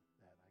term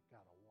that I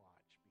got to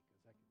watch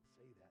because I can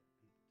say that and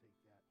people take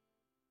that.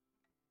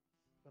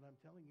 But I'm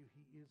telling you,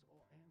 he is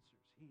all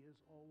answers. He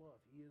is all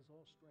love. He is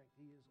all strength.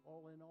 He is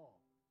all in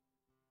all.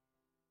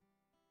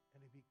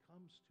 And he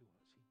comes to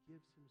us. He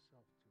gives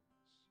himself to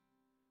us.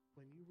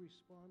 When you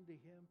respond to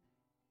him,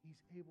 he's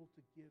able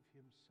to give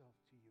himself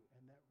to you.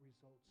 And that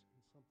results in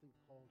something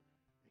called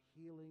the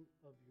healing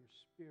of your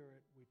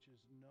spirit, which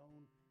is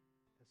known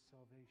as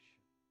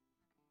salvation.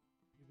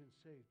 You've been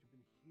saved. You've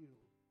been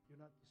healed. You're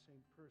not the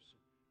same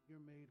person.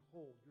 You're made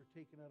whole. You're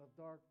taken out of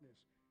darkness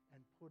and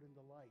put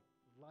into light.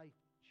 Life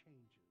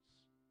changes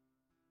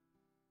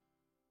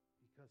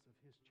because of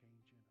his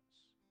change in us.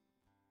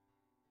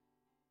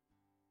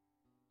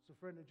 So,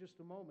 friend, in just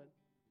a moment,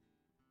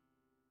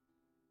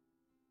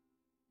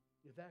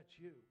 if that's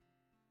you,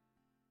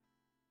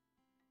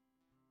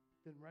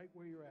 then right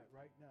where you're at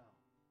right now,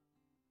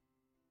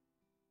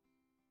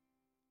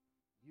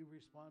 you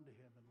respond to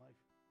him and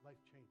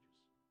life changes.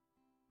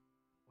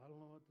 Well, I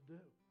don't know what to do.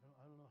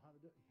 I don't know how to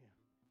do it.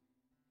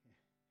 Yeah.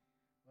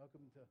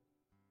 Welcome to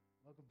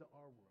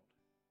our world.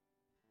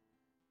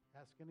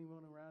 Ask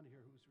anyone around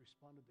here who's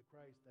responded to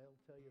Christ. They'll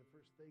tell you the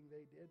first thing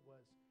they did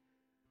was,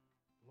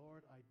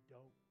 Lord, I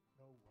don't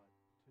know what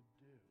to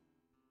do,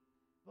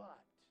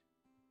 but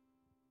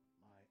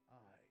my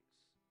eyes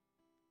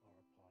are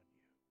upon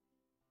you,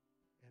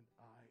 and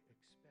I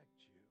expect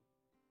you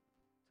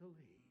to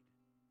lead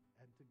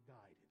and to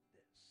guide in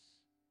this.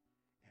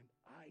 And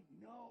I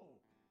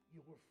know you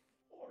were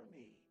for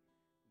me,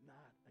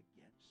 not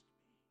against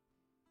me.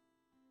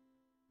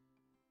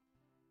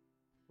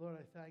 Lord,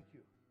 I thank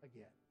you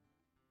again.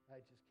 I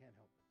just can't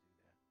help but do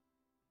that.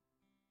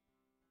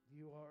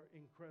 You are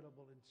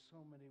incredible in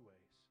so many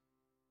ways.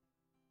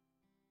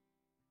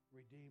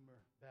 Redeemer,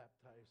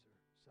 baptizer,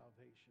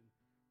 salvation,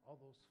 all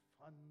those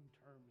fun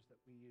terms that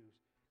we use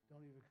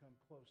don't even come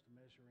close to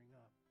measuring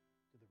up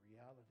to the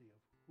reality of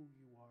who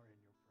you are in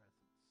your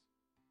presence.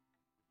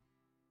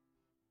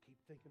 Keep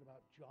thinking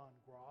about John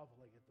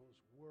groveling at those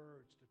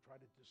words to try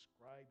to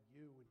describe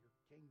you and your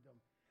kingdom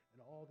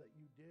and all that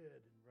you did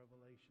in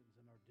Revelations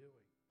and are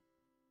doing.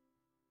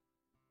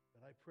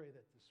 But I pray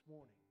that this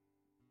morning,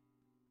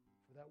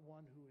 for that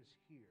one who is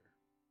here,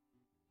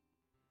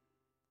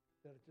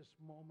 that at this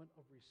moment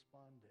of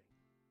responding,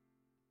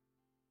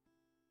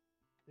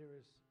 there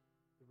is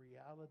the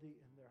reality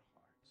in their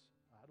hearts.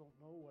 I don't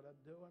know what I'm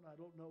doing. I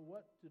don't know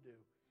what to do.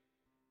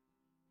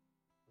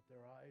 But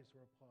their eyes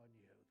are upon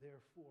you.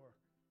 Therefore,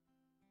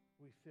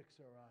 we fix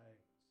our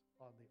eyes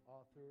on the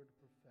author and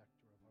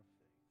perfecter of our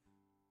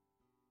faith.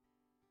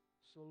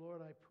 So, Lord,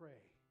 I pray,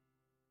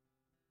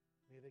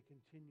 may they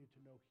continue to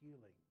know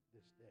healing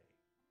this day,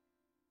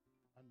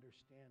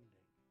 understanding,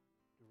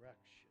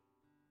 direction,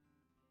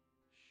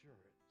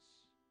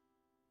 assurance,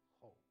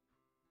 hope,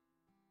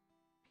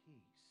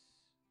 peace,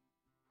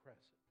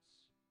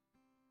 presence,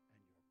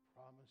 and your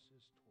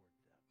promises toward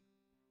them.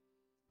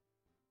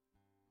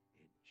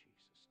 In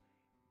Jesus'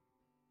 name.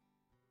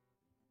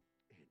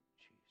 In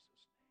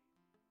Jesus' name.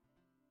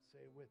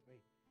 Say it with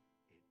me.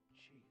 In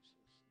Jesus'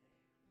 name.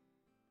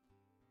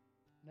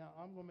 Now,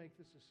 I'm going to make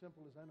this as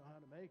simple as I know how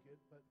to make it,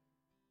 but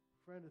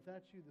friend, if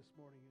that's you this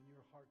morning and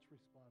your heart's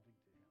responding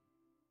to him,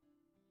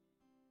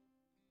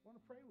 I want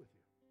to pray with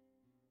you.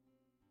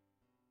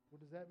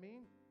 What does that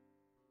mean?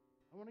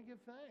 I want to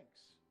give thanks.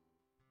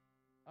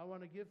 I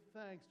want to give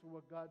thanks for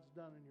what God's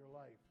done in your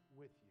life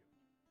with you.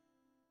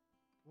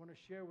 I want to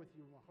share with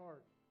you my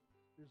heart.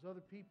 There's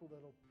other people that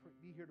will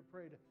be here to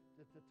pray, to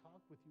talk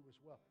with you as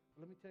well.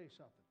 But let me tell you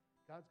something.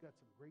 God's got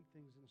some great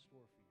things in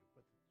store for you.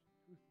 But the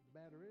truth of the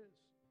matter is,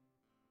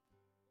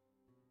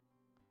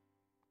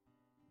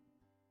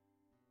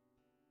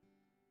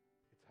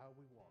 it's how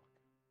we walk.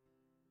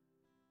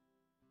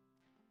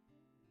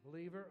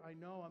 Believer, I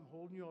know I'm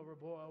holding you over.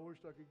 Boy, I wish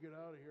I could get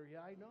out of here.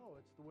 Yeah, I know.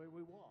 It's the way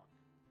we walk.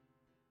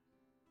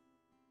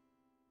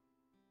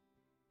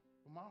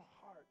 But my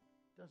heart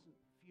doesn't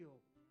feel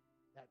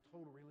that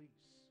total release.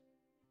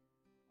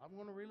 I'm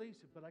going to release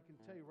it, but I can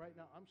tell you right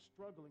now, I'm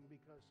struggling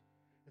because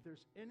if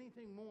there's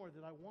anything more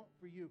that I want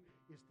for you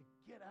is to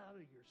get out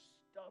of your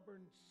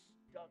stubborn,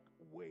 stuck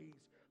ways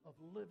of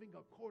living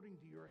according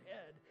to your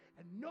head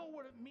and know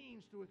what it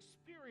means to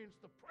experience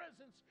the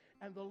presence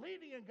and the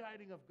leading and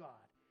guiding of God.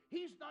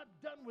 He's not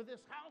done with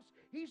this house.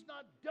 He's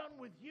not done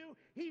with you.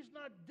 He's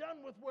not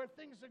done with where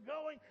things are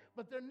going,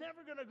 but they're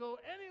never going to go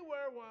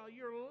anywhere while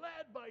you're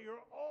led by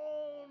your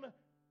own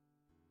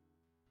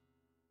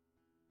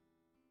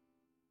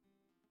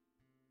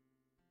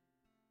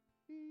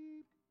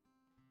beep.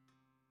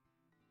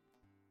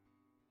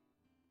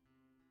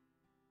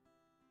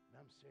 And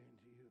I'm saying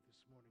to you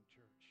this morning,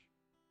 church,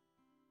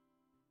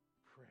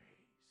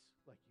 praise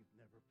like you've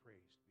never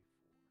praised before.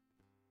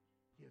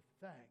 Give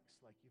thanks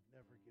like you've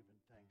never given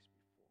thanks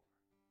before.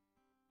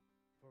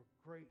 For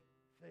great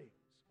things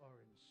are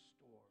in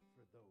store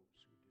for those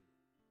who do.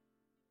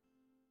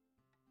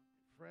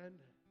 Friend,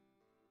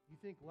 you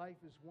think life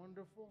is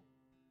wonderful?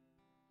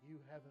 You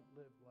haven't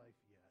lived life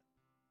yet.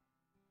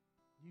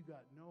 You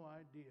got no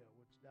idea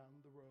what's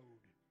down the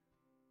road.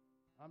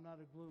 I'm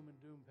not a gloom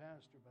and doom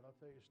pastor, but I'll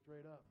tell you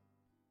straight up,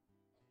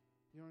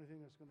 the only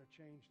thing that's going to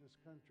change this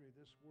country,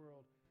 this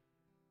world,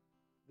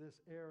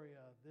 this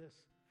area, this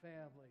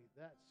family,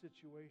 that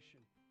situation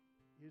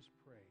is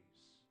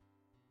praise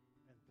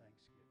and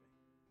thanksgiving.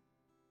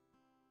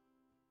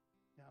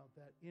 Now,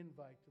 that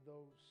invite to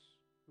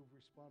those who've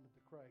responded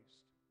to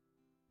Christ,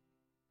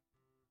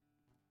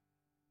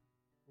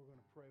 we're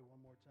going to pray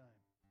one more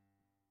time.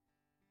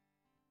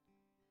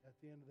 At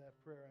the end of that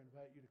prayer, I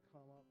invite you to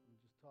come up and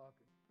just talk.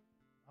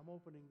 I'm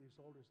opening these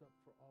altars up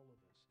for all of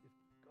us. If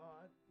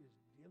God is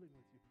dealing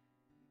with you,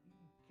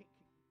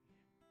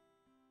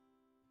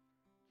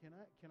 can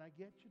I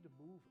get you to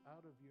move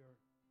out of your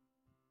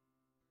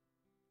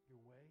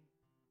way?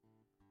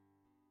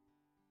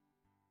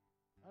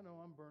 I know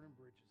I'm burning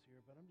bridges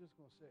here, but I'm just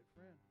going to say it,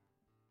 friend.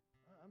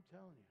 I'm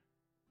telling you.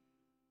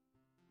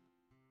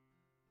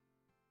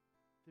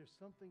 There's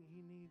something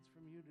he needs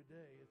from you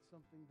today. It's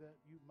something that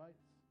you might...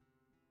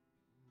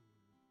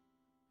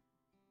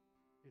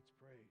 It's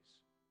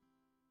praise.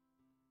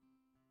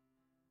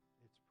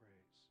 It's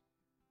praise.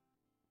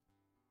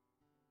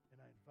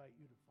 And I invite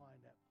you to find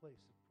that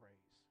place of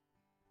praise,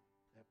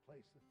 that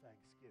place of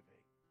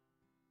thanksgiving.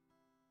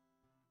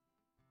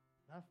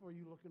 Not for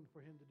you looking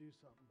for him to do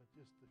something, but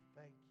just to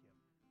thank him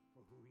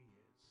for who he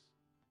is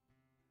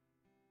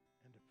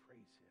and to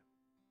praise him.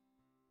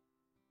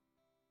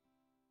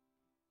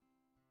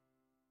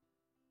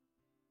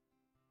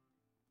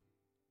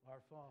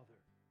 Our Father,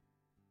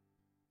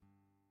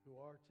 who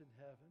art in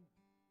heaven,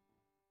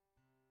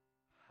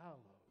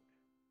 hallowed,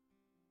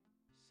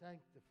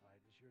 sanctified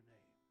is your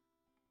name.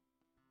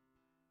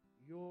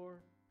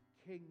 Your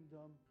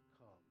kingdom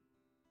come,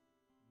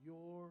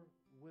 your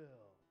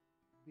will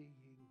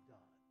being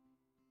done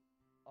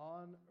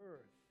on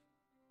earth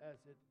as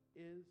it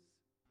is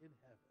in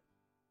heaven.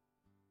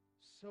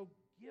 So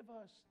give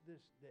us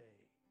this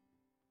day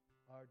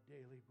our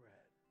daily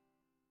bread.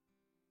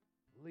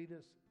 Lead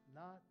us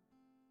not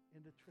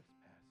into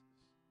trespasses,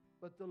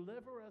 but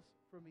deliver us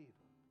from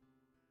evil.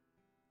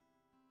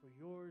 For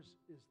yours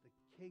is the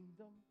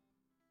kingdom,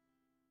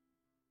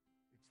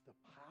 it's the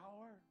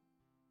power,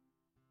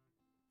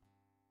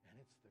 and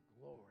it's the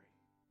glory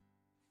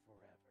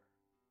forever.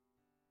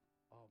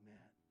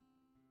 Amen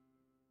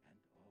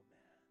and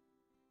amen.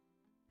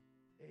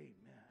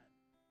 Amen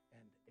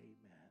and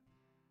amen.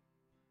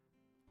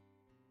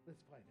 Let's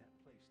find that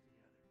place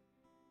together.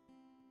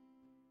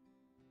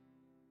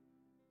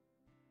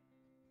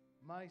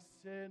 My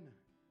sin,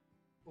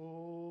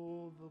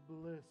 oh, the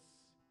bliss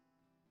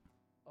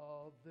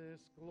of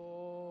this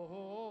glorious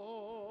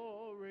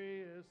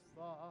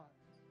thought.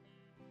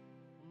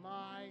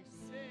 My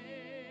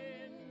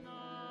sin,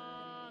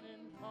 not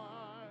in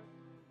part,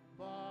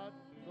 but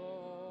the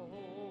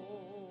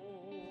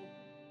whole,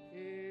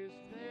 is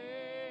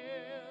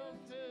nailed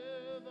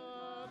to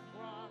the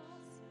cross,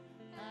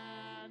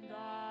 and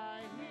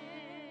I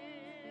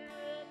hear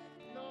it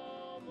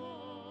no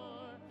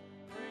more.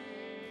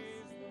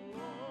 Praise the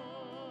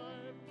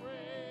Lord,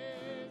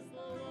 praise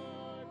the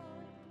Lord,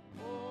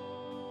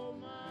 oh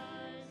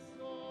my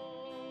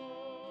soul,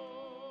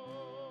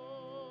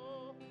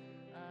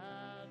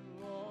 and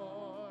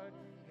Lord,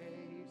 hasten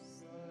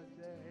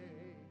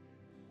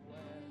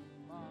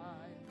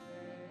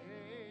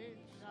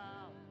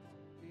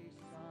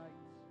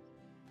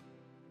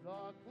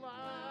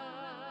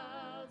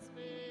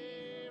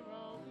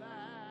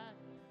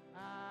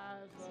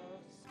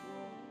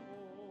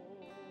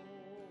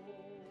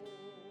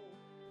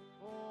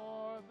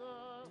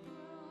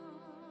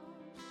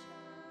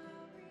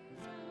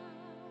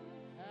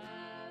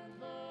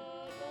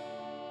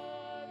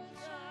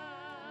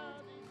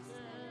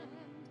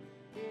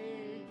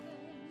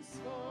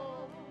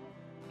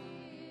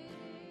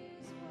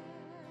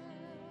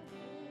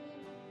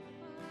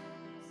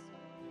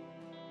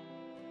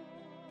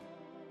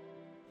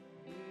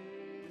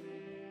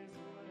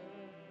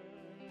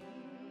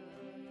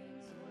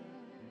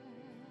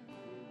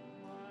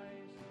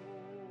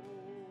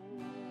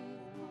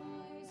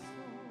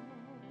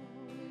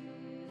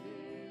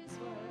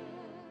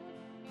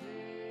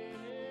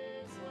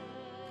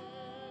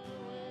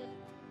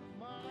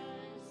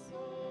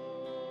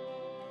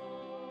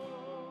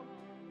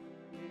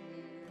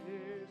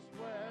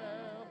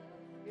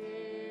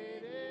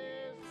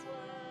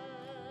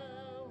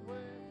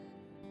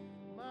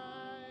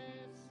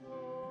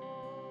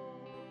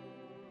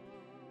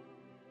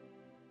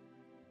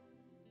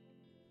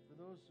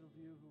those of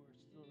you who are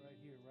still right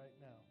here, right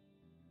now,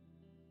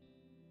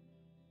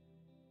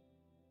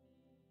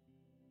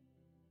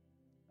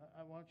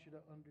 I want you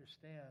to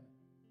understand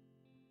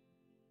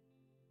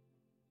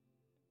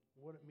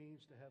what it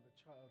means to have a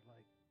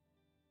childlike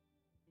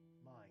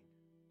mind,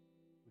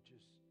 which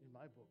is, in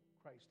my book,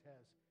 Christ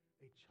has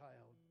a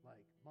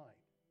childlike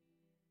mind.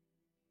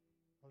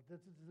 Well,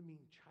 that doesn't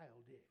mean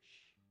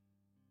childish.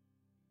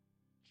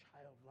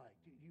 Childlike.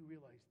 Do you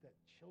realize that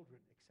children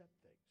accept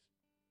things,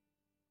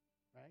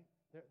 right?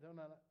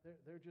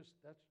 They're just,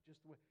 that's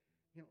just the way,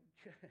 you know, you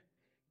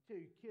tell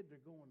your kid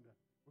we're going to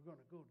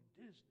go to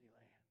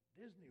Disneyland,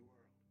 Disney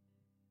World.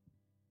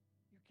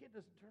 Your kid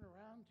doesn't turn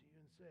around to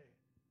you and say,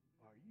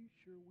 are you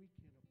sure we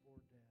can afford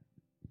that?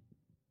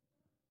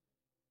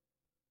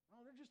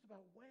 No, they're just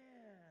about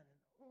when,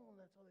 and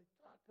that's all they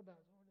talk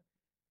about.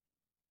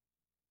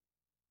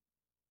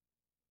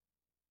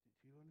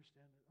 Do you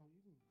understand that? Oh,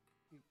 you can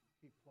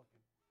keep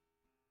plucking.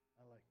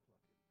 I like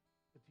plucking.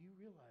 But do you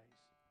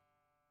realize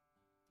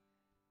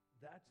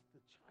that's the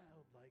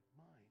childlike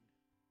mind,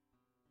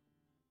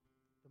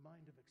 the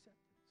mind of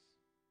acceptance?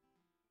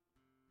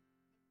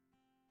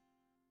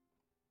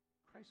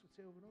 Christ would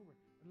say over and over,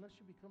 unless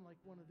you become like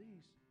one of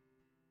these,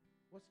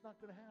 what's not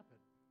going to happen?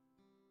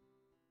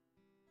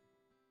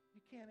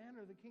 You can't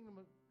enter the kingdom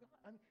of God.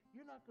 I mean,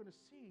 you're not going to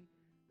see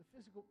the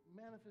physical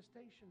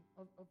manifestation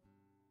of.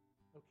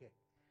 Okay,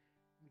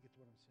 let me get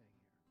to what I'm saying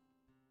here.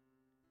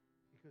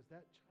 Because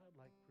that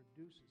childlike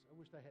produces, I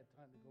wish I had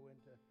time to go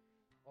into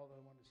all that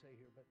I wanted to say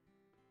here, but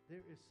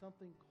there is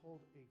something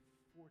called a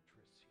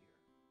fortress here.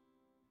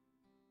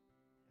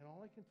 And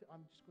all I can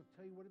I'm just going to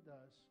tell you what it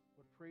does.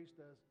 What praise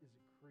does is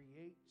it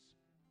creates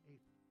a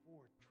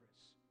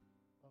fortress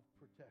of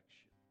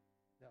protection.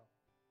 Now,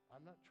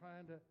 I'm not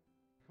trying to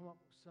come up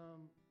with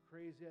some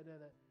crazy idea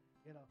that,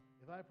 you know,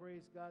 if I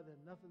praise God, then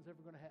nothing's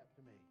ever going to happen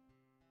to me.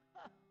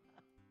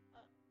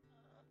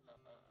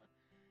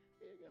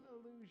 You're going to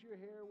lose your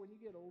hair when you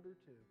get older,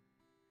 too.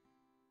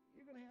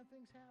 You're going to have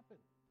things happen.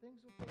 Things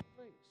will take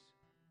place.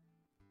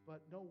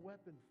 But no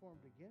weapon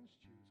formed against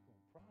you is going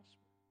to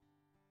prosper.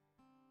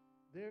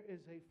 There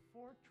is a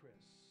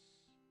fortress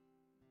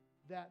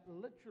that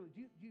literally,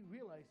 do you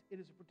realize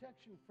it is a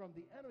protection from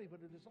the enemy,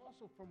 but it is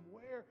also from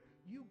where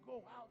you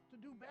go out to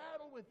do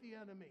battle with the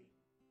enemy.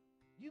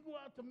 You go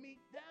out to meet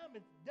them,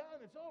 it's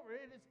done, it's over.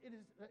 It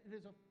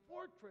is a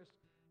fortress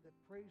that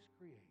praise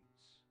creates.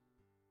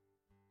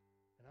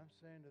 And I'm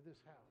saying to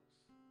this house,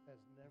 as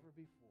never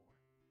before,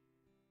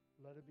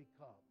 let it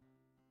become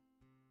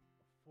a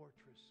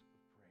fortress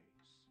of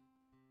praise.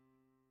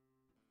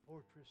 A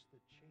fortress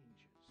that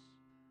changes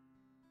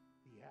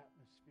the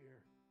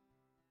atmosphere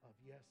of,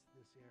 yes,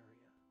 this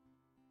area,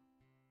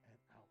 and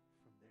out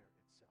from there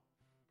itself.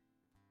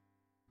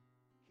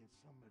 Can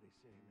somebody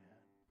say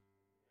amen?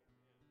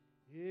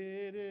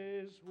 It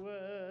is well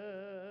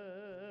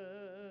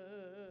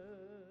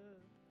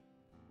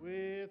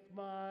with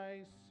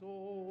my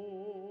soul.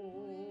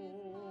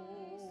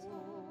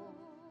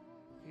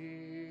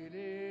 It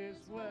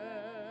is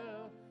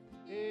well.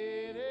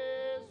 It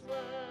is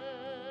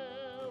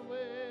well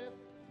with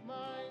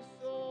my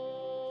soul.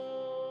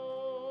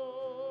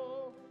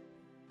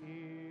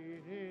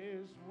 It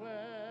is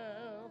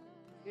well.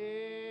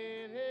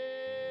 It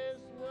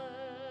is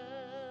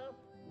well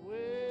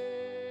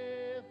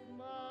with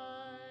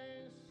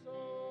my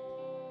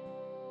soul.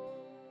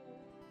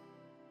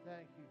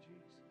 Thank you,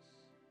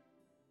 Jesus.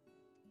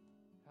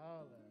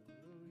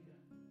 Hallelujah.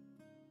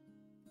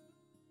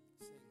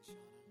 Sing,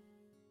 Shauna.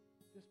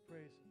 Just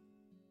praise him.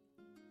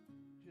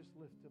 Just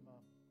lift him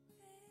up.